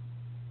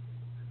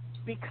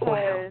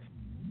 Because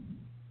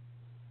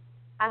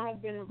I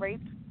have been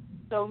raped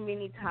so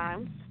many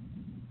times.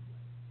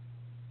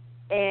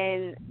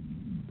 And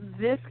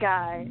this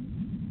guy,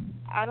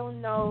 I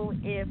don't know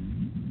if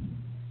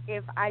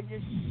I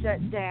just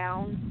shut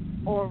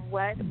down or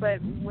what, but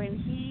when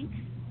he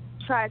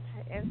tried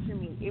to enter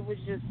me,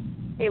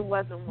 it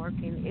wasn't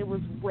working. It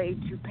was way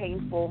too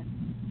painful.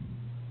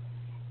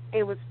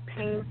 It was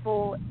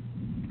painful,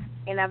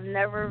 and I've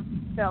never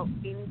felt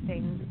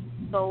anything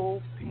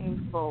so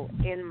painful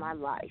in my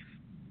life.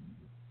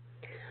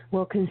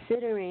 Well,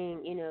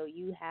 considering,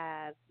 you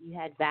had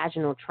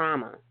vaginal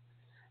trauma,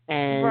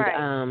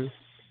 and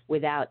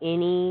without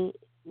any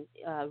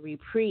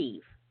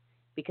reprieve,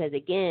 because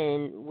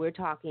again, we're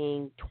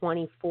talking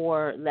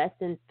less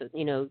than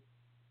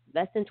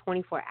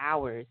 24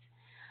 hours.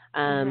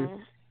 And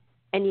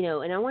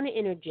I want to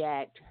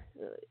interject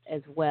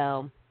as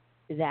well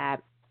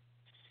that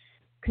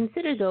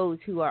consider those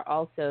who are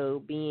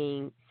also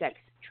being sex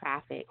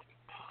trafficked.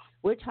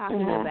 We're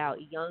talking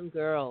about young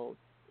girls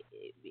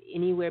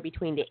anywhere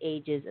between the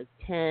ages of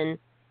 10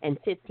 and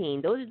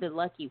 15. Those are the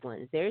lucky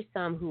ones. There's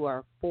some who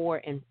are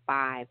 4 and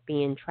 5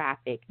 being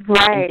trafficked.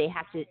 Right. And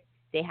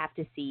they have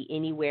to see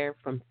anywhere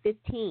from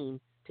 15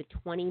 to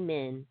 20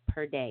 men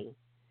per day.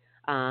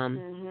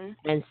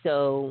 And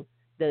so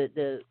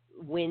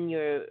when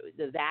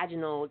the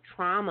vaginal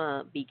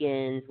trauma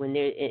begins, when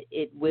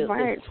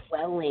it's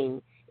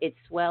swelling, it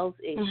swells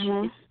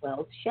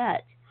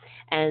shut.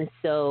 And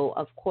so,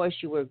 of course,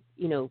 you were,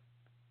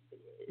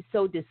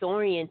 so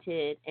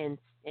disoriented and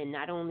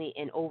not only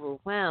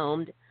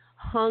overwhelmed,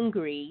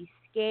 hungry,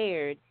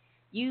 scared,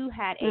 you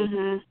had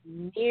a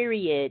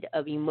myriad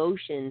of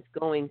emotions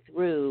going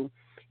through.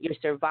 Your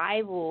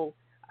survival,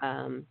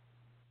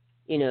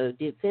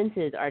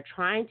 defenses are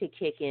trying to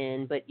kick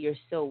in, but you're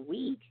so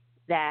weak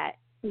that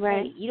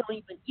hey, you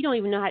don't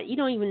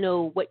even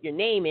know what your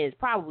name is.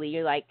 Probably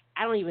you're like,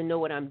 I don't even know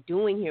what I'm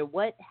doing here.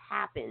 What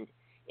happened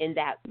in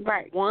that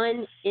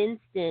one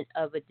instant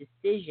of a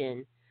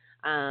decision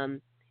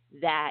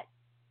that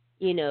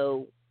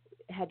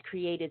had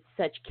created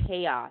such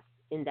chaos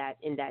in that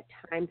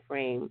time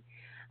frame?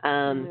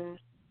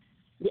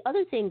 The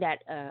other thing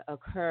that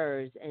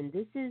occurs, and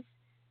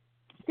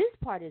this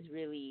part is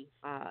really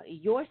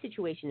your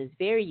situation is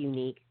very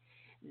unique.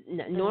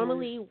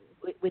 Normally,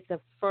 with the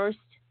first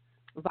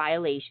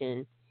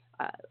violation,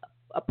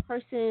 a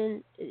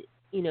person,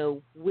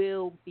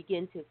 will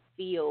begin to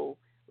feel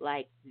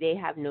like they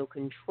have no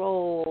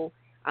control.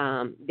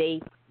 The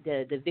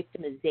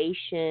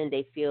victimization,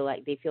 they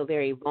feel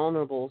very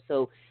vulnerable,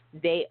 so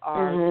they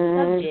are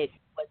subject to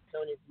what's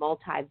known as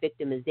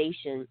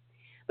multi-victimization.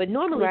 But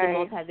normally the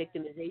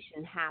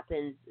multi-victimization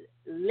happens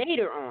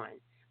later on.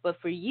 But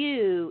for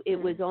you, it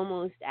was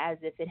almost as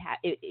if it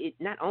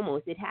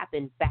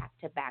happened back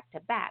to back to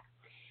back.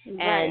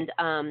 And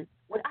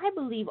what I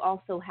believe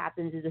also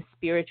happens is a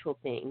spiritual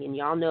thing. And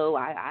y'all know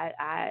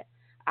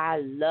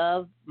I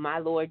love my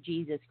Lord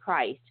Jesus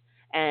Christ,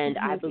 and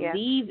I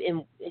believe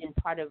in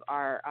part of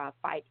our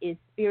fight is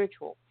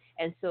spiritual.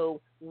 And so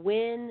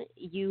when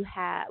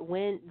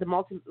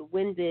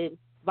the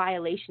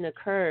violation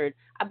occurred,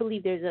 I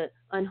believe there's an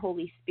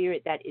unholy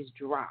spirit that is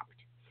dropped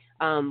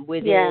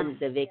within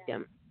the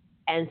victim.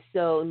 And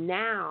so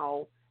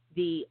now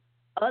the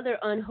other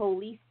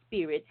unholy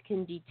spirits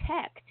can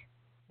detect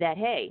that,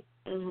 hey,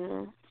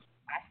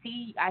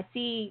 I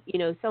see,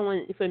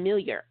 someone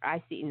familiar.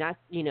 I see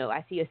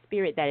a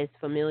spirit that is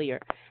familiar.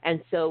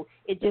 And so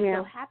it just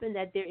so happened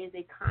that there is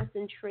a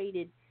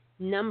concentrated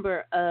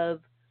number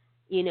of,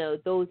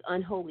 those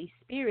unholy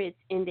spirits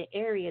in the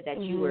area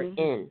that you were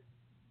in.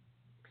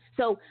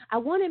 So I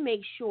want to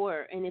make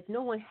sure, and if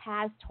no one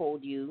has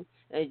told you,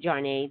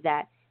 Jarnay,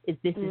 that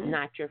this is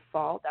not your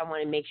fault, I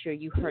want to make sure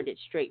you heard it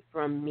straight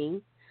from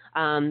me.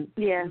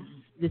 The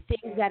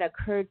things that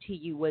occurred to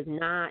you was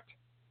not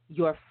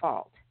your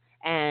fault.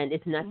 And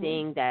it's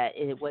nothing that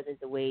it wasn't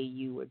the way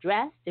you were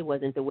dressed. It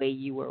wasn't the way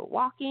you were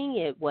walking.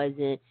 It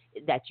wasn't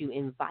that you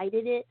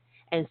invited it.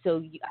 And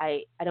so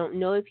I don't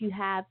know if you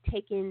have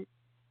taken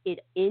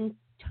it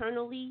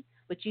internally,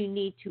 but you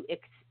need to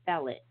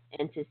expel it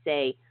and to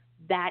say,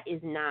 that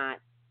is not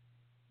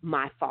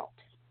my fault.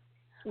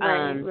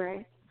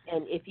 Right.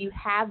 And if you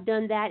have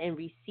done that and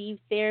received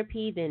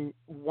therapy, then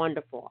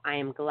wonderful. I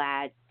am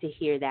glad to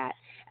hear that.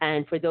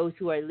 And for those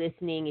who are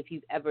listening, if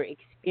you've ever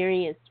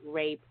experienced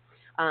rape,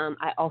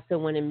 I also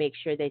want to make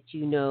sure that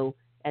you know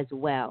as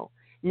well.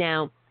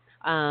 Now,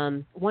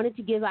 wanted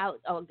to give out.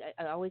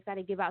 I always got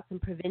to give out some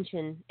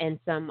prevention and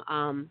some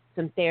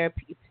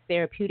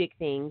therapeutic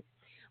things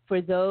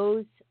for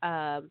those.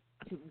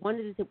 One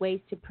of the ways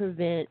to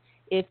prevent.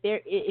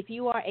 If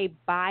you are a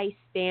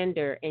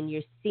bystander and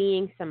you're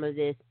seeing some of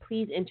this,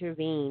 please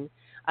intervene.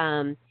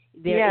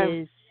 There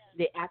is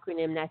the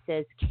acronym that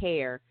says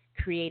CARE,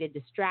 create a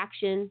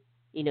distraction,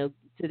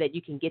 so that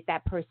you can get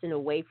that person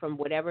away from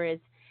whatever is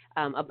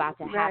about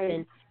to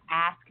happen.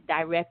 Ask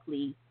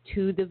directly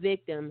to the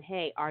victim,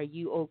 hey, are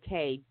you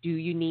okay? Do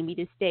you need me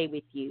to stay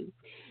with you?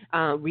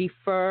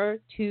 Refer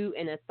to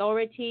an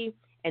authority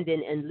and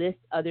then enlist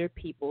other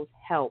people's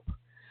help.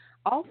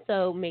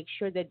 Also, make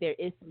sure that there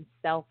is some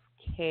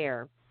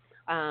self-care.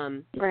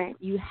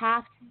 You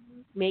have to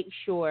make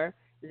sure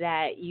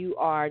that you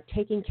are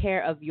taking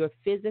care of your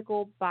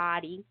physical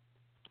body.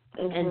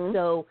 And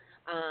so,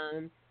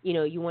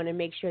 you want to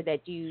make sure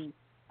that you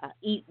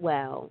eat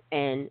well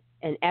and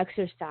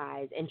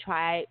exercise and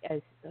try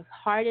as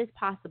hard as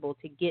possible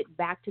to get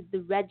back to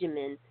the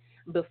regimen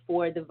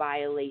before the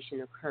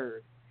violation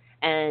occurred.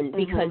 And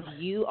because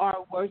you are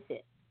worth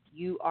it.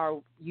 You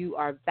are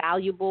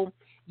valuable.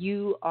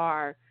 You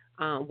are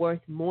worth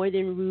more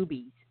than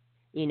rubies,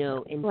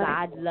 and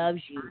God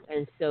loves you.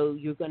 And so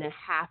you're going to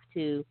have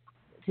to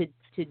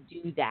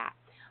do that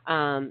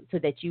so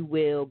that you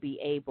will be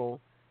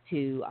able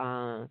to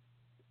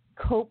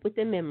cope with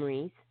the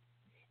memories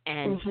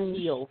and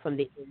heal from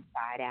the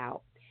inside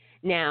out.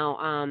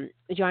 Now,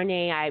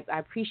 Jarnay, I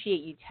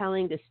appreciate you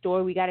telling the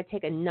story. We got to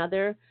take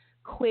another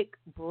quick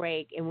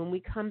break. And when we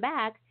come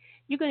back,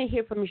 you're going to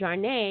hear from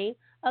Jarnay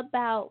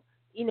about,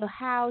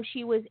 how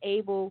she was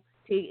able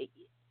to,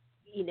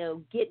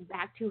 get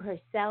back to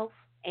herself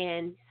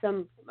and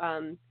some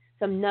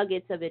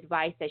nuggets of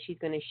advice that she's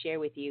going to share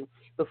with you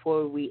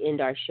before we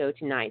end our show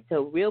tonight.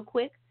 So real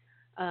quick,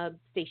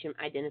 station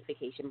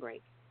identification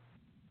break.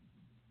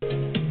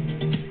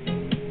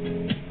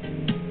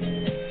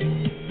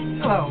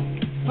 Hello,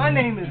 my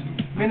name is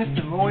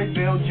Minister Lloyd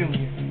Bell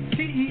Jr.,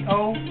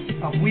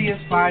 CEO of We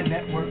Inspire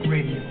Network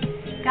Radio.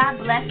 God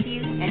bless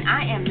you, and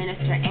I am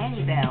Minister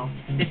Annie Bell,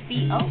 the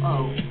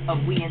COO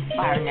of We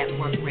Inspire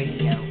Network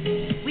Radio.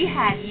 We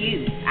have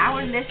you,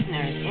 our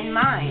listeners, in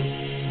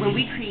mind when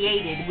we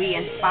created We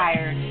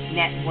Inspired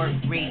Network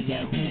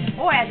Radio,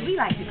 or as we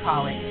like to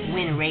call it,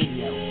 WIN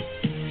Radio.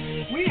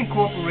 We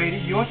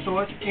incorporated your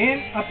thoughts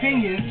and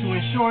opinions to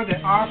ensure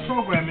that our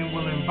programming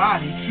will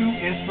embody true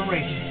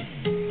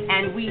inspiration.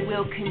 And we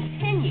will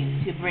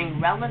continue to bring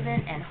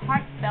relevant and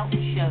heartfelt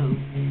shows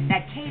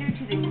that cater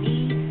to the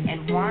needs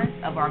and wants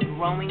of our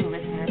growing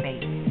listener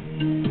base.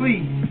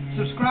 Please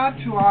subscribe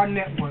to our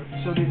network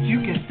so that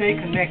you can stay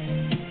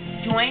connected.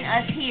 Join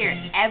us here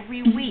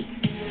every week,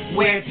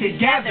 where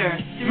together,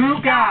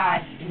 through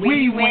God,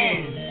 we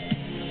win.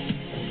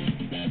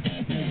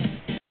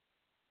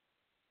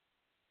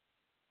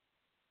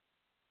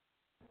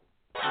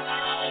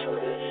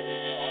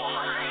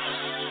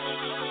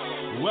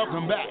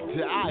 Welcome back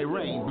to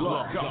R.E.I.G.N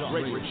Blog Talk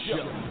Radio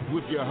Show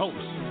with your host,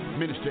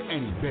 Minister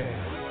Annie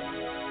Bell.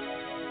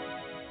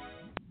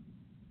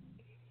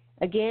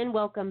 Again,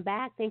 welcome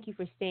back. Thank you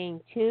for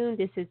staying tuned.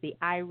 This is the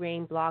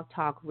R.E.I.G.N Blog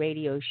Talk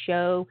Radio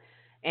Show,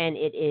 and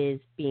it is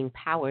being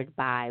powered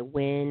by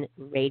WIN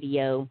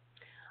Radio.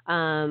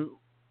 Now,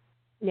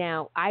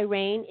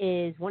 R.E.I.G.N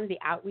is one of the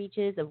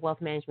outreaches of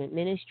Wealth Management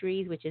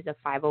Ministries, which is a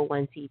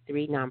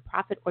 501c3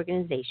 nonprofit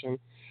organization,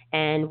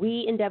 and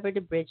we endeavor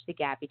to bridge the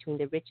gap between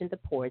the rich and the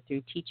poor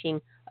through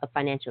teaching of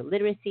financial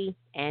literacy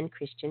and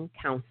Christian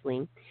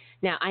counseling.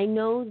 Now, I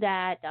know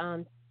that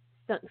to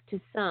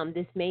some,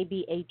 this may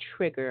be a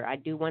trigger. I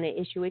do want to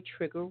issue a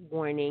trigger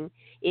warning.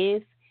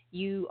 If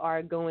you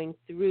are going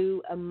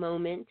through a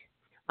moment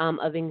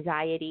of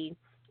anxiety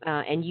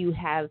and you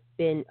have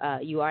been,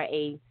 you are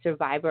a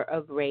survivor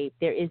of rape,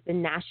 there is the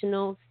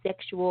National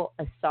Sexual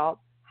Assault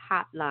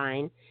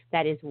Hotline.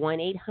 That is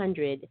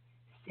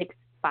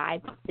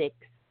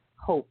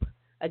 1-800-656-HOPE.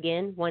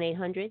 Again,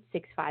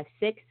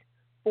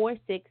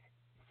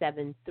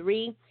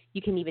 1-800-656-4673.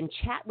 You can even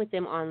chat with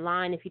them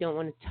online if you don't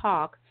want to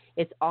talk.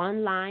 It's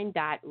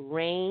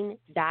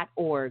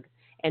online.R.E.I.G.N.org.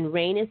 And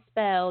R.E.I.G.N is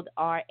spelled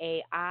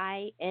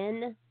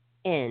R-A-I-N-N.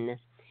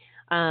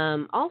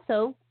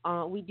 Also,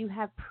 we do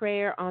have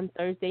prayer on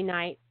Thursday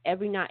night,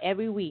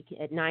 every week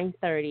at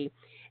 9:30.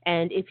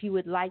 And if you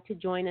would like to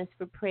join us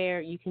for prayer,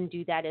 you can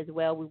do that as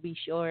well. We'll be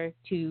sure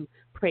to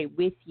pray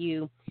with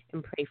you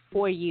and pray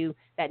for you.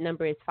 That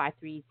number is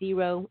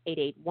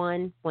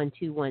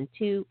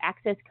 530-881-1212,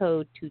 access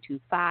code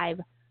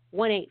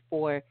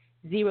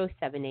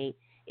 225-184-078.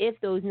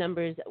 If those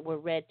numbers were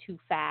read too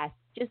fast,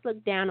 just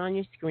look down on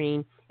your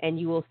screen and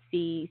you will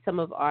see some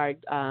of our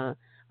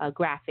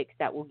graphics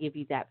that will give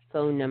you that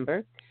phone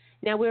number.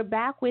 Now, we're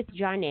back with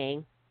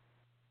Jarnay,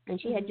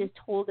 and she had just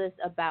told us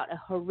about a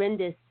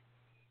horrendous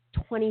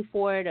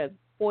 24 to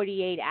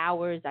 48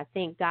 hours. I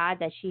thank God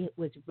that she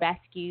was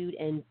rescued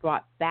and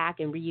brought back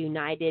and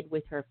reunited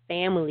with her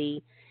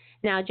family.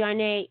 Now,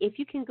 Jarnay, if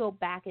you can go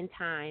back in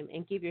time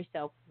and give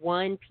yourself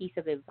one piece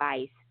of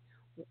advice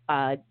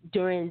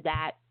during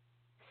that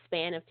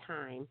span of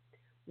time,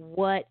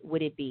 what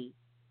would it be?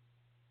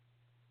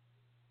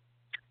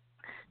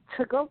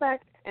 To go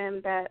back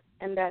in that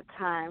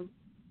time,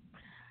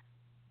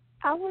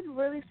 I would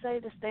really say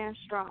to stand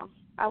strong.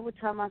 I would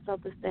tell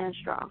myself to stand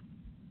strong.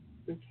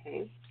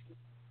 Okay.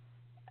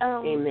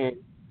 Amen.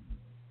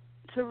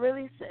 To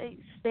really say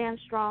stand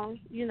strong,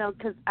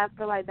 because I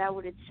feel like that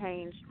would have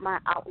changed my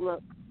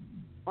outlook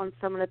on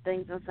some of the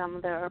things and some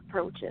of their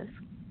approaches.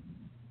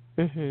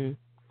 Mhm.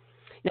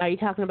 Now, are you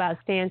talking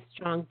about stand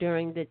strong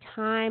during the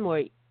time,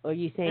 or are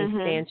you saying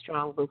stand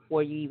strong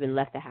before you even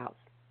left the house?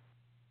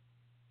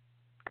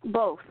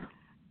 Both.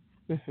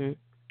 Mhm.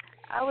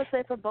 I would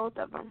say for both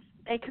of them.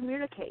 And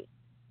communicate.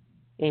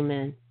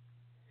 Amen.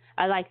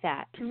 I like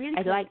that.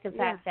 Communicate. I like the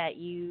fact that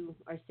you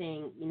are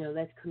saying,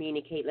 let's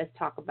communicate, let's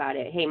talk about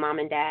it. Hey, Mom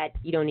and Dad,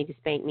 you don't need to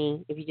spank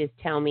me. If you just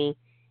tell me,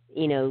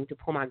 to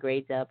pull my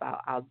grades up,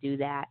 I'll do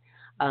that.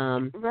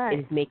 Right.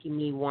 It's making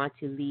me want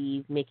to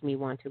leave, making me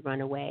want to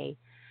run away.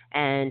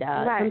 And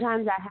right.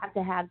 Sometimes I have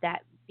to have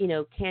that,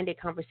 candid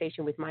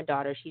conversation with my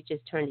daughter. She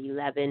just turned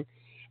 11.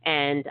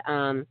 And,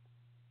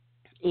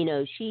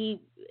 she,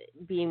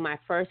 being my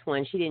first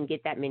one, she didn't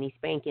get that many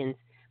spankings.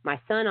 My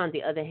son, on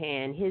the other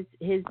hand, his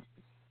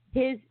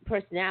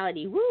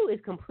personality,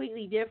 is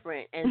completely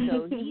different. And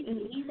so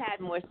he's had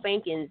more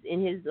spankings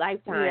in his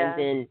lifetime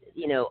than,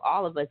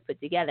 all of us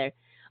put together.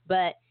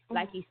 But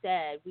like you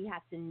said, we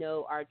have to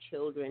know our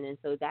children. And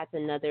so that's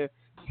another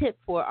tip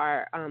for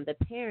our the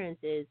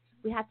parents is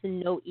we have to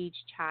know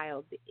each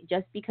child.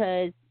 Just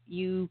because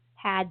you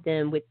had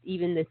them with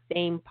even the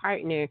same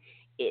partner,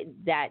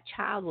 that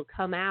child will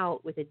come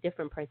out with a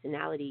different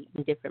personality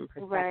and different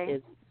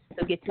perspectives. Right.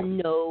 So get to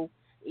know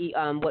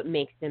what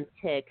makes them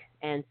tick,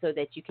 and so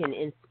that you can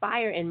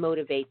inspire and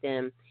motivate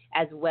them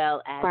as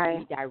well as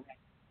redirect.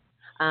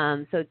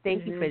 So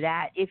thank you for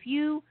that. If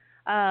you,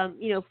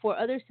 for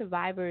other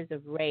survivors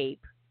of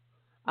rape,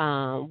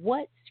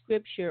 what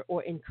scripture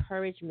or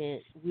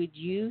encouragement would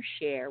you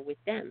share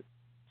with them?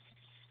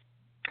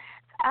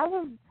 I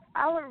would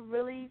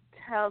really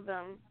tell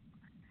them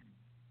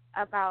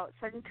about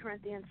 2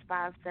 Corinthians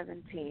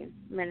 5:17,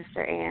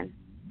 Minister Ann.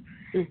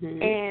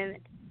 And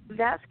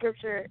that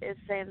scripture is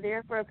saying,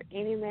 therefore, if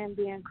any man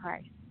be in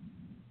Christ,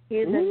 He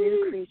is a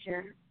new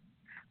creature.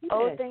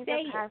 Old Yes, things say are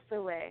it. passed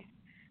away.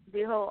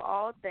 Behold,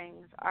 all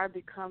things are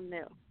become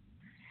new.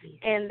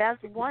 And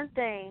that's one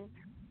thing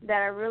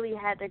that I really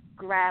had to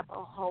grab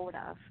a hold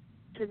of,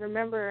 to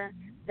remember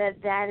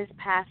that is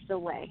passed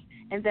away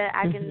and that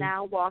I can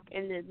now walk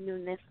in the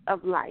newness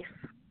of life.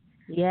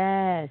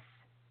 Yes.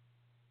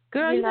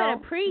 Girl, you better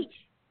preach.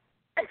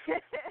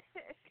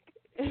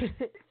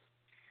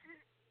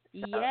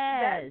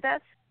 Yes.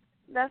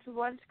 That's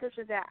one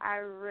scripture that I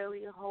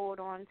really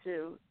hold on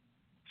to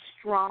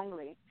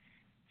strongly,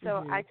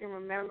 so I can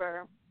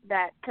remember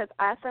that, because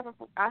I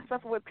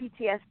suffer with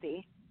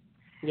PTSD.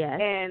 Yes.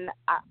 And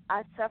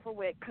I suffer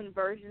with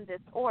conversion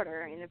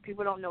disorder. And if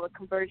people don't know what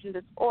conversion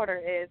disorder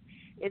is,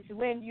 it's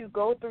when you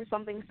go through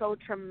something so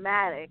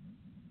traumatic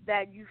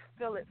that you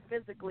feel it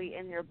physically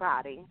in your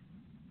body.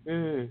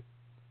 Mm.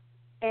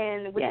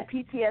 And with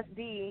the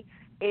PTSD,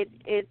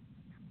 it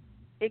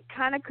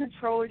kind of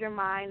controls your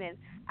mind. And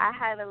I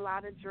had a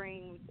lot of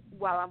dreams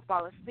while I'm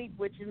falling asleep,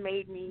 which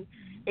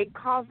it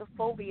caused a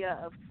phobia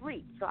of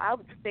sleep. So I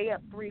would stay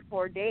up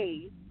 3-4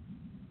 days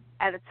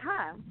at a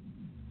time.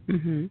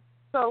 Mm-hmm.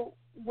 So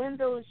when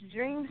those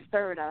dreams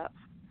stirred up,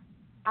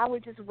 I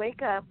would just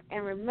wake up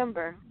and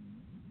remember,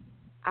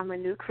 I'm a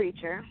new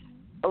creature.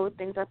 Old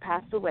things are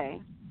passed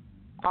away.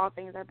 All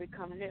things are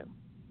become new.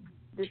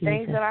 The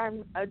things that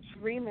I'm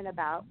dreaming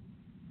about,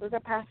 those are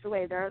passed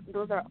away.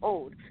 Those are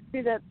old.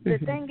 See, the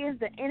thing is,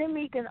 the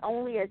enemy can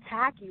only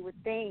attack you with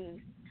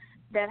things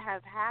that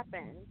have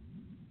happened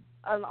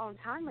a long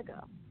time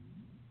ago.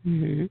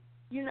 Mm-hmm.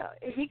 You know,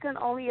 he can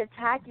only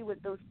attack you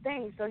with those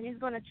things. So he's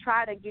going to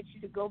try to get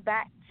you to go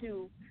back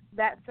to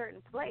that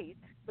certain place.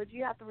 But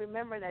you have to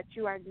remember that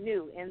you are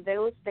new, and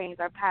those things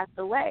are passed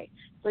away.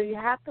 So you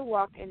have to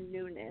walk in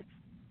newness.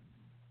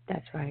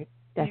 That's right.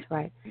 That's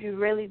right. You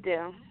really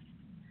do.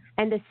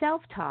 And the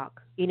self-talk,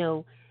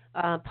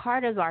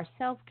 part of our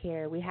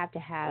self-care, we have to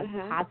have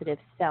positive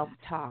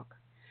self-talk.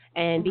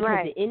 And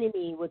because the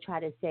enemy will try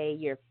to say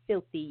you're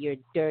filthy, you're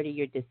dirty,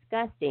 you're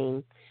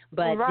disgusting,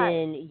 but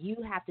then you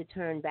have to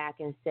turn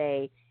back and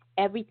say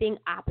everything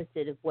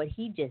opposite of what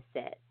he just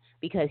said,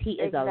 because he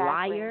is a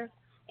liar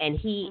and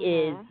he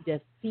is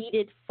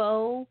defeated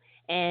foe,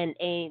 and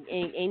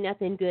ain't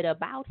nothing good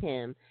about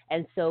him.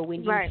 And so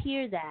when you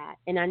hear that,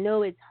 and I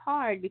know it's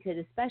hard because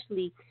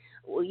especially,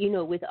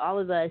 with all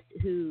of us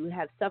who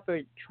have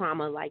suffered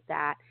trauma like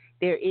that,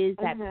 there is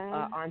that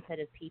onset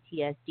of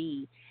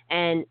PTSD,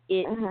 and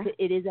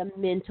it is a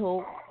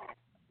mental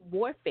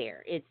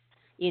warfare. It's,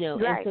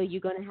 and so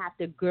you're going to have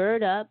to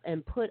gird up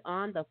and put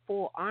on the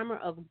full armor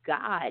of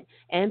God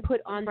and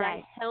put on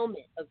that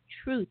helmet of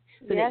truth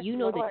so that you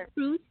know the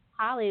truth,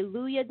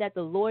 hallelujah, that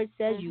the Lord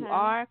says you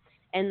are,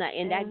 and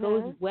that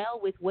goes well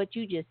with what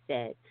you just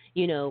said,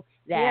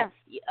 that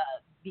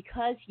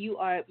because you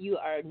are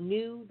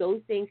new,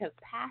 those things have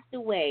passed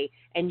away,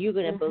 and you're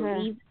going to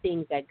believe the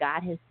things that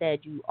God has said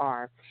you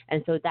are.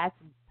 And so that's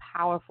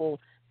powerful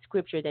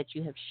scripture that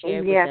you have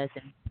shared with us,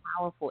 and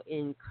powerful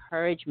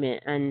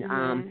encouragement. And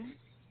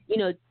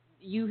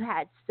you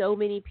had so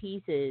many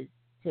pieces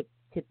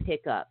to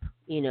pick up,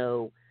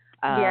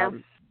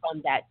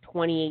 from that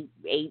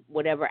 28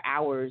 whatever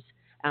hours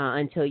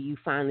until you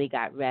finally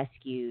got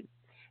rescued.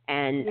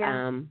 And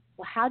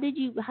how did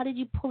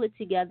you pull it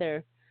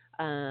together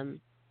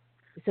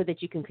so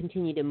that you can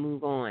continue to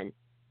move on?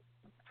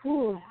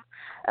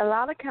 A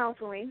lot of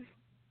counseling.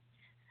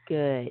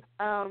 Good.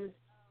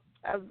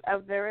 A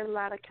very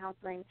lot of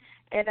counseling.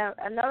 And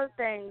another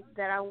thing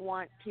that I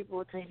want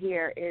people to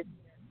hear is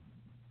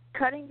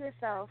cutting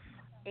yourself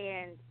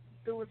and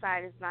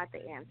suicide is not the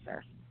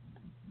answer.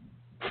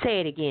 Say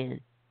it again.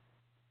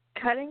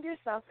 Cutting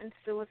yourself and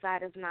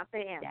suicide is not the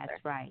answer.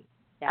 That's right.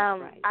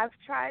 That's right. I've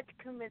tried to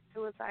commit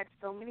suicide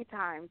so many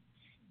times,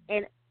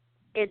 and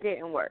it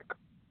didn't work.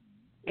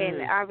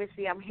 And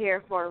obviously I'm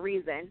here for a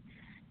reason.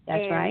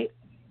 That's right.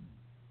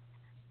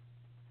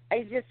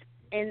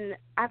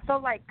 I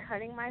felt like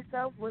cutting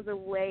myself was a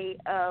way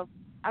of,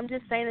 I'm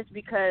just saying this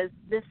because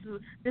this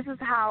is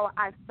how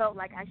I felt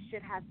like I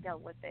should have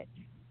dealt with it.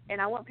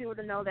 And I want people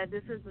to know that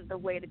this isn't the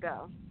way to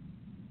go.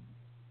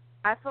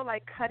 I felt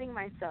like cutting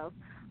myself,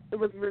 it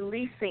was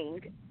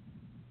releasing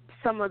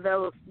some of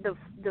the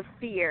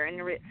fear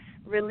and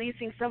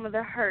releasing some of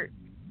the hurt.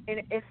 And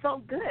it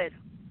felt good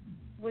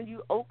when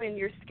you open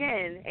your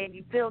skin and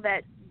you feel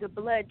that the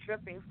blood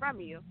dripping from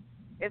you.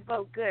 It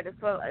felt good. It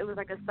was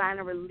like a sign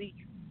of relief.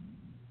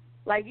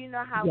 Like, you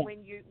know how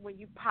when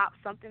you pop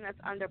something that's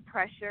under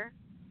pressure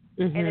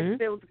and it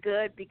feels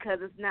good because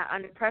it's not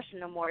under pressure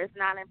no more. It's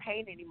not in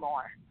pain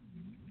anymore.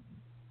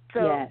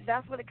 So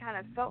that's what it kind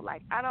of felt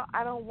like.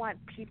 I don't want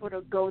people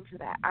to go to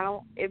that.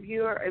 If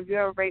you're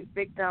a rape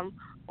victim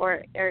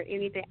or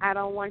anything, I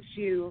don't want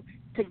you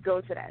to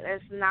go to that.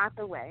 That's not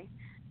the way.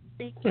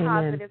 Speak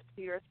positive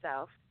to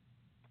yourself.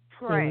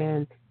 Pray.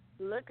 Amen.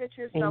 Look at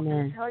yourself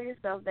and tell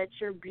yourself that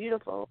you're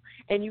beautiful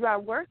and you are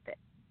worth it.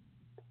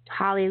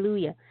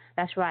 Hallelujah.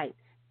 That's right.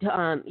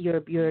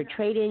 You're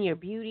trading your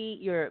beauty,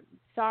 your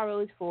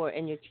sorrows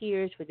and your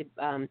tears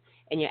and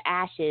your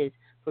ashes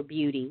for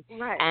beauty.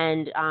 Right.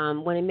 And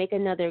when I make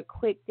another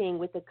quick thing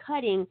with the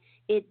cutting,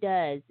 it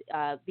does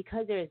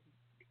because there's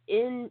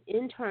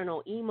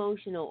internal,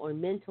 emotional, or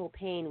mental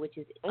pain, which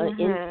is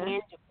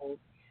intangible.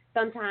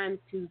 Sometimes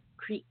to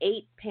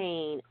create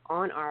pain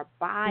on our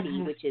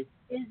body, which is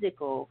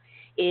physical,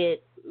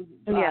 it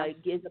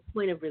gives a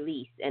point of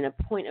release and a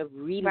point of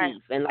relief. Right.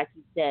 And like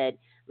you said,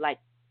 like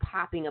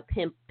popping a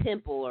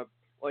pimple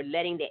or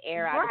letting the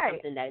air out of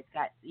something that it's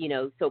got,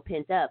 so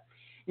pent up.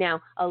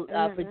 Now,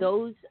 for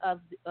those of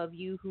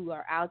you who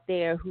are out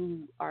there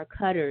who are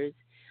cutters,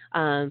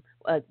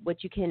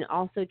 what you can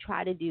also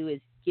try to do is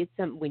get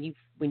some when you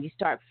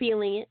start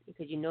feeling it,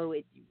 because you know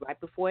it right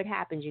before it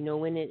happens. You know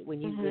when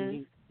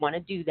you want to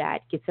do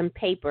that, get some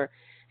paper,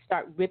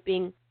 start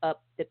ripping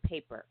up the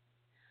paper.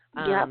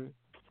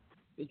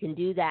 You can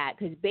do that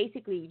because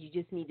basically you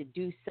just need to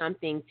do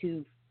something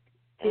to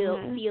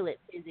feel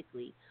it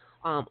physically,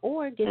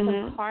 or get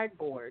some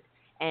cardboard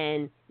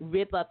and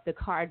rip up the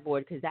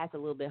cardboard, because that's a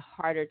little bit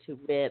harder to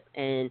rip,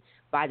 and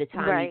by the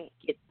time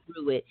you get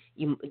through it,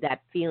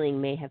 that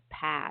feeling may have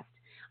passed.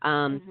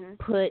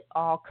 Put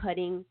all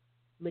cutting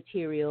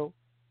material,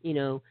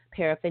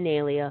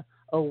 paraphernalia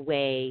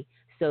away,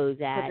 so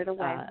that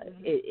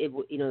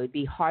it'd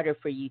be harder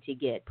for you to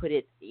get. Put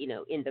it,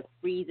 in the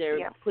freezer.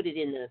 Put it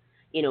in the,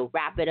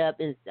 wrap it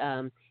up and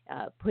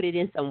put it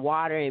in some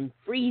water and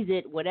freeze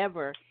it,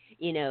 whatever,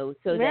 so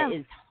that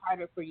it's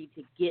harder for you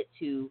to get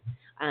to.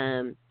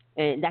 And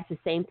that's the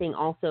same thing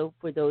also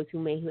for those who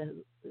may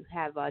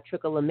have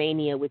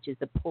trichomania, which is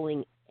the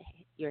pulling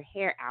your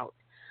hair out.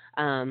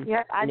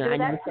 I do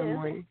that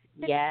too.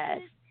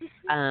 Yes.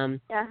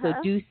 So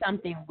do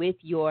something with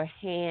your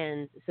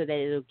hands so that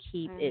it'll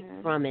keep it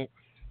from it.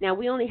 Now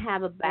we only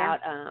have about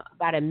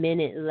a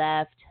minute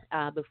left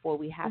before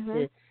we have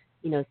to,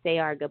 say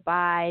our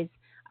goodbyes.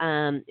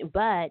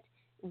 But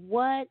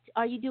what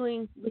are you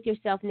doing with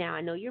yourself now?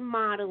 I know you're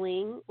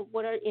modeling.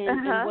 What are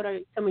and what are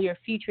some of your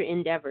future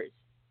endeavors?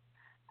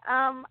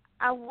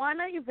 I want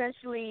to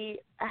eventually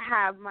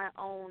have my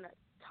own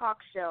talk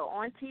show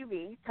on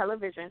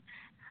television.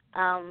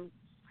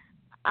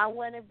 I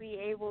want to be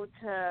able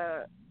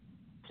to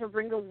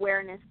bring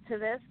awareness to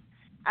this.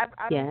 I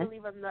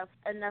believe enough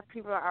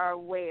people are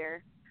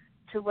aware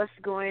to what's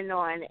going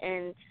on,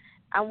 and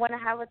I want to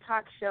have a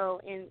talk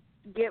show and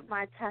get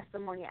my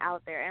testimony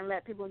out there and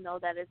let people know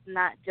that it's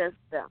not just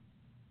them.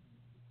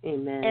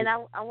 Amen. And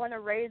I want to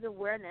raise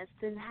awareness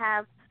and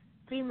have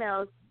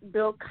females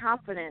build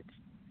confidence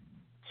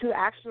to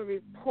actually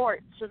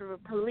report to the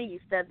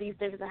police that these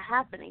things are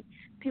happening.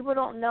 People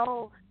don't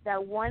know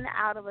that 1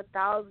 out of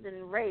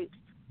 1,000 rapes,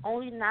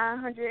 only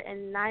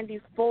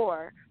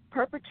 994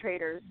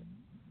 perpetrators,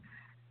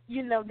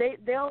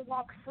 they'll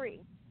walk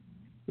free.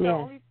 So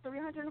only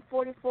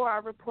 344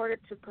 are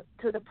reported to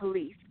the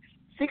police.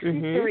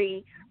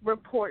 63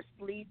 reports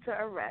lead to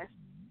arrest.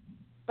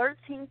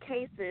 13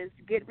 cases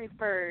get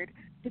referred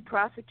to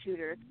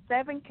prosecutors.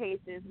 7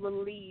 cases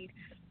will lead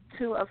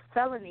to a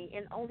felony,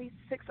 and only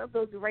 6 of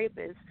those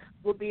rapists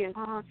will be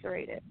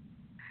incarcerated.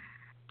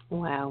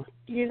 Wow.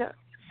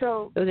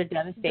 So those are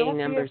devastating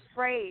numbers. Don't be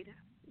afraid.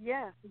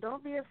 Yeah,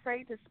 don't be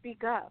afraid to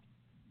speak up.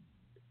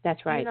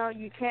 That's right.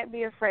 You can't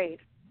be afraid.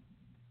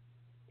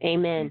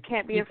 Amen. You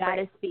can't be afraid. You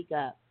got to speak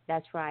up.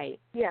 That's right.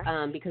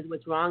 Yeah. Because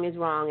what's wrong is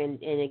wrong,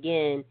 and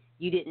again,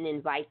 you didn't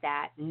invite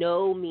that.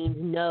 No means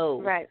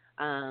no. Right.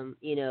 I'm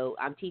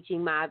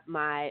teaching my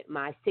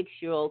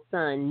 6-year-old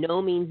son.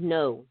 No means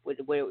no.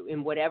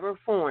 In whatever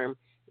form,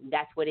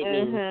 that's what it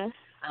means.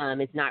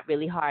 It's not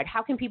really hard.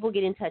 How can people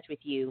get in touch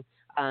with you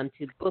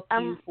to book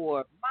you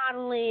for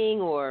modeling,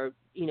 or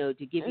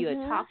to give you a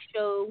talk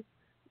show,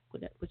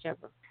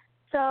 whichever?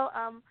 So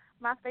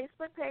my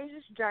Facebook page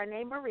is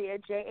Jarnay Maria,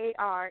 Jarnay,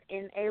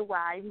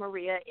 Maria,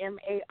 Maria.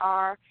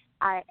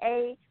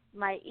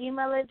 My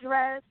email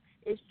address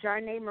is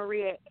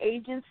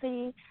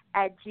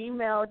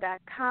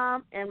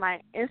jarnaymariaagency@gmail.com, and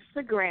my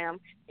Instagram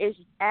is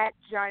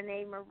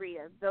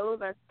 @JarnayMaria.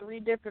 Those are 3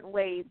 different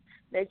ways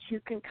that you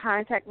can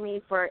contact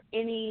me for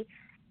any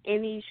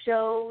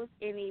shows,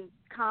 any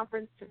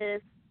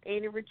conferences,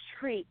 any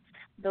retreats.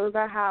 Those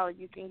are how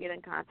you can get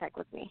in contact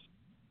with me.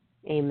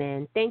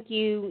 Amen. Thank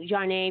you,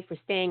 Jarnay, for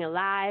staying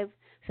alive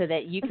so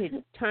that you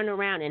could turn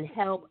around and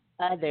help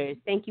others.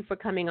 Thank you for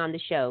coming on the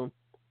show.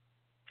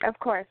 Of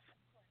course.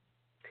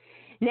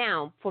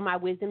 Now, for my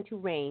wisdom to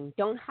reign,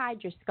 don't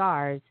hide your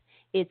scars.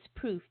 It's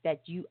proof that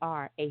you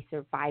are a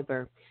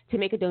survivor. To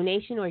make a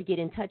donation or get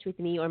in touch with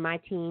me or my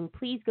team,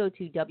 please go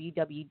to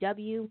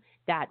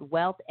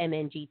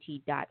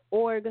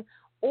www.wealthmngt.org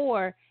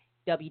or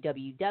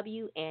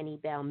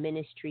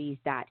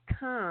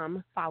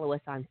www.anniebellministries.com. Follow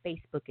us on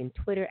Facebook and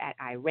Twitter at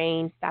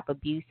R.E.I.G.N, Stop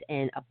Abuse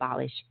and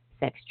Abolish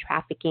Sex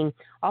Trafficking.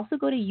 Also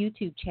go to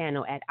YouTube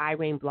channel at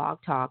R.E.I.G.N Blog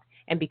Talk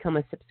and become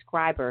a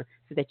subscriber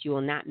so that you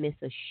will not miss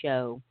a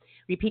show.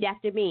 Repeat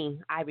after me.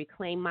 I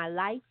reclaim my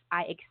life.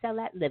 I excel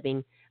at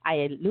living. I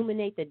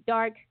illuminate the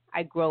dark.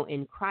 I grow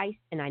in Christ,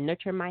 and I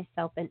nurture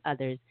myself and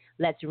others.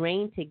 Let's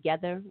reign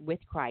together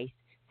with Christ.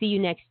 See you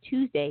next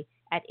Tuesday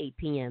at 8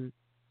 p.m.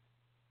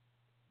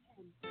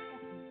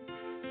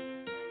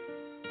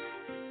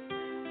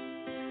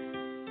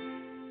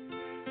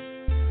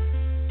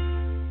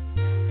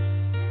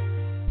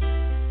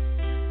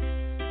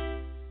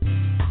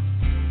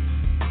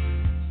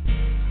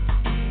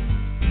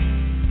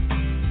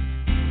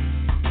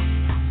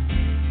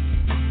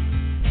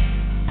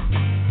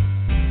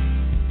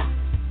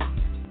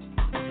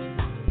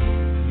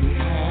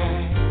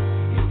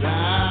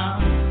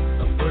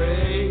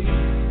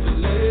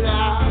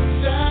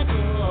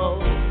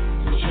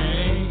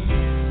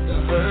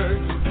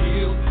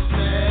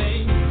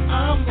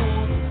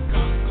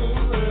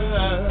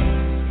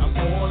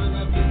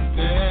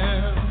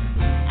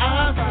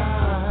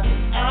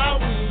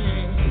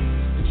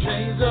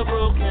 separate.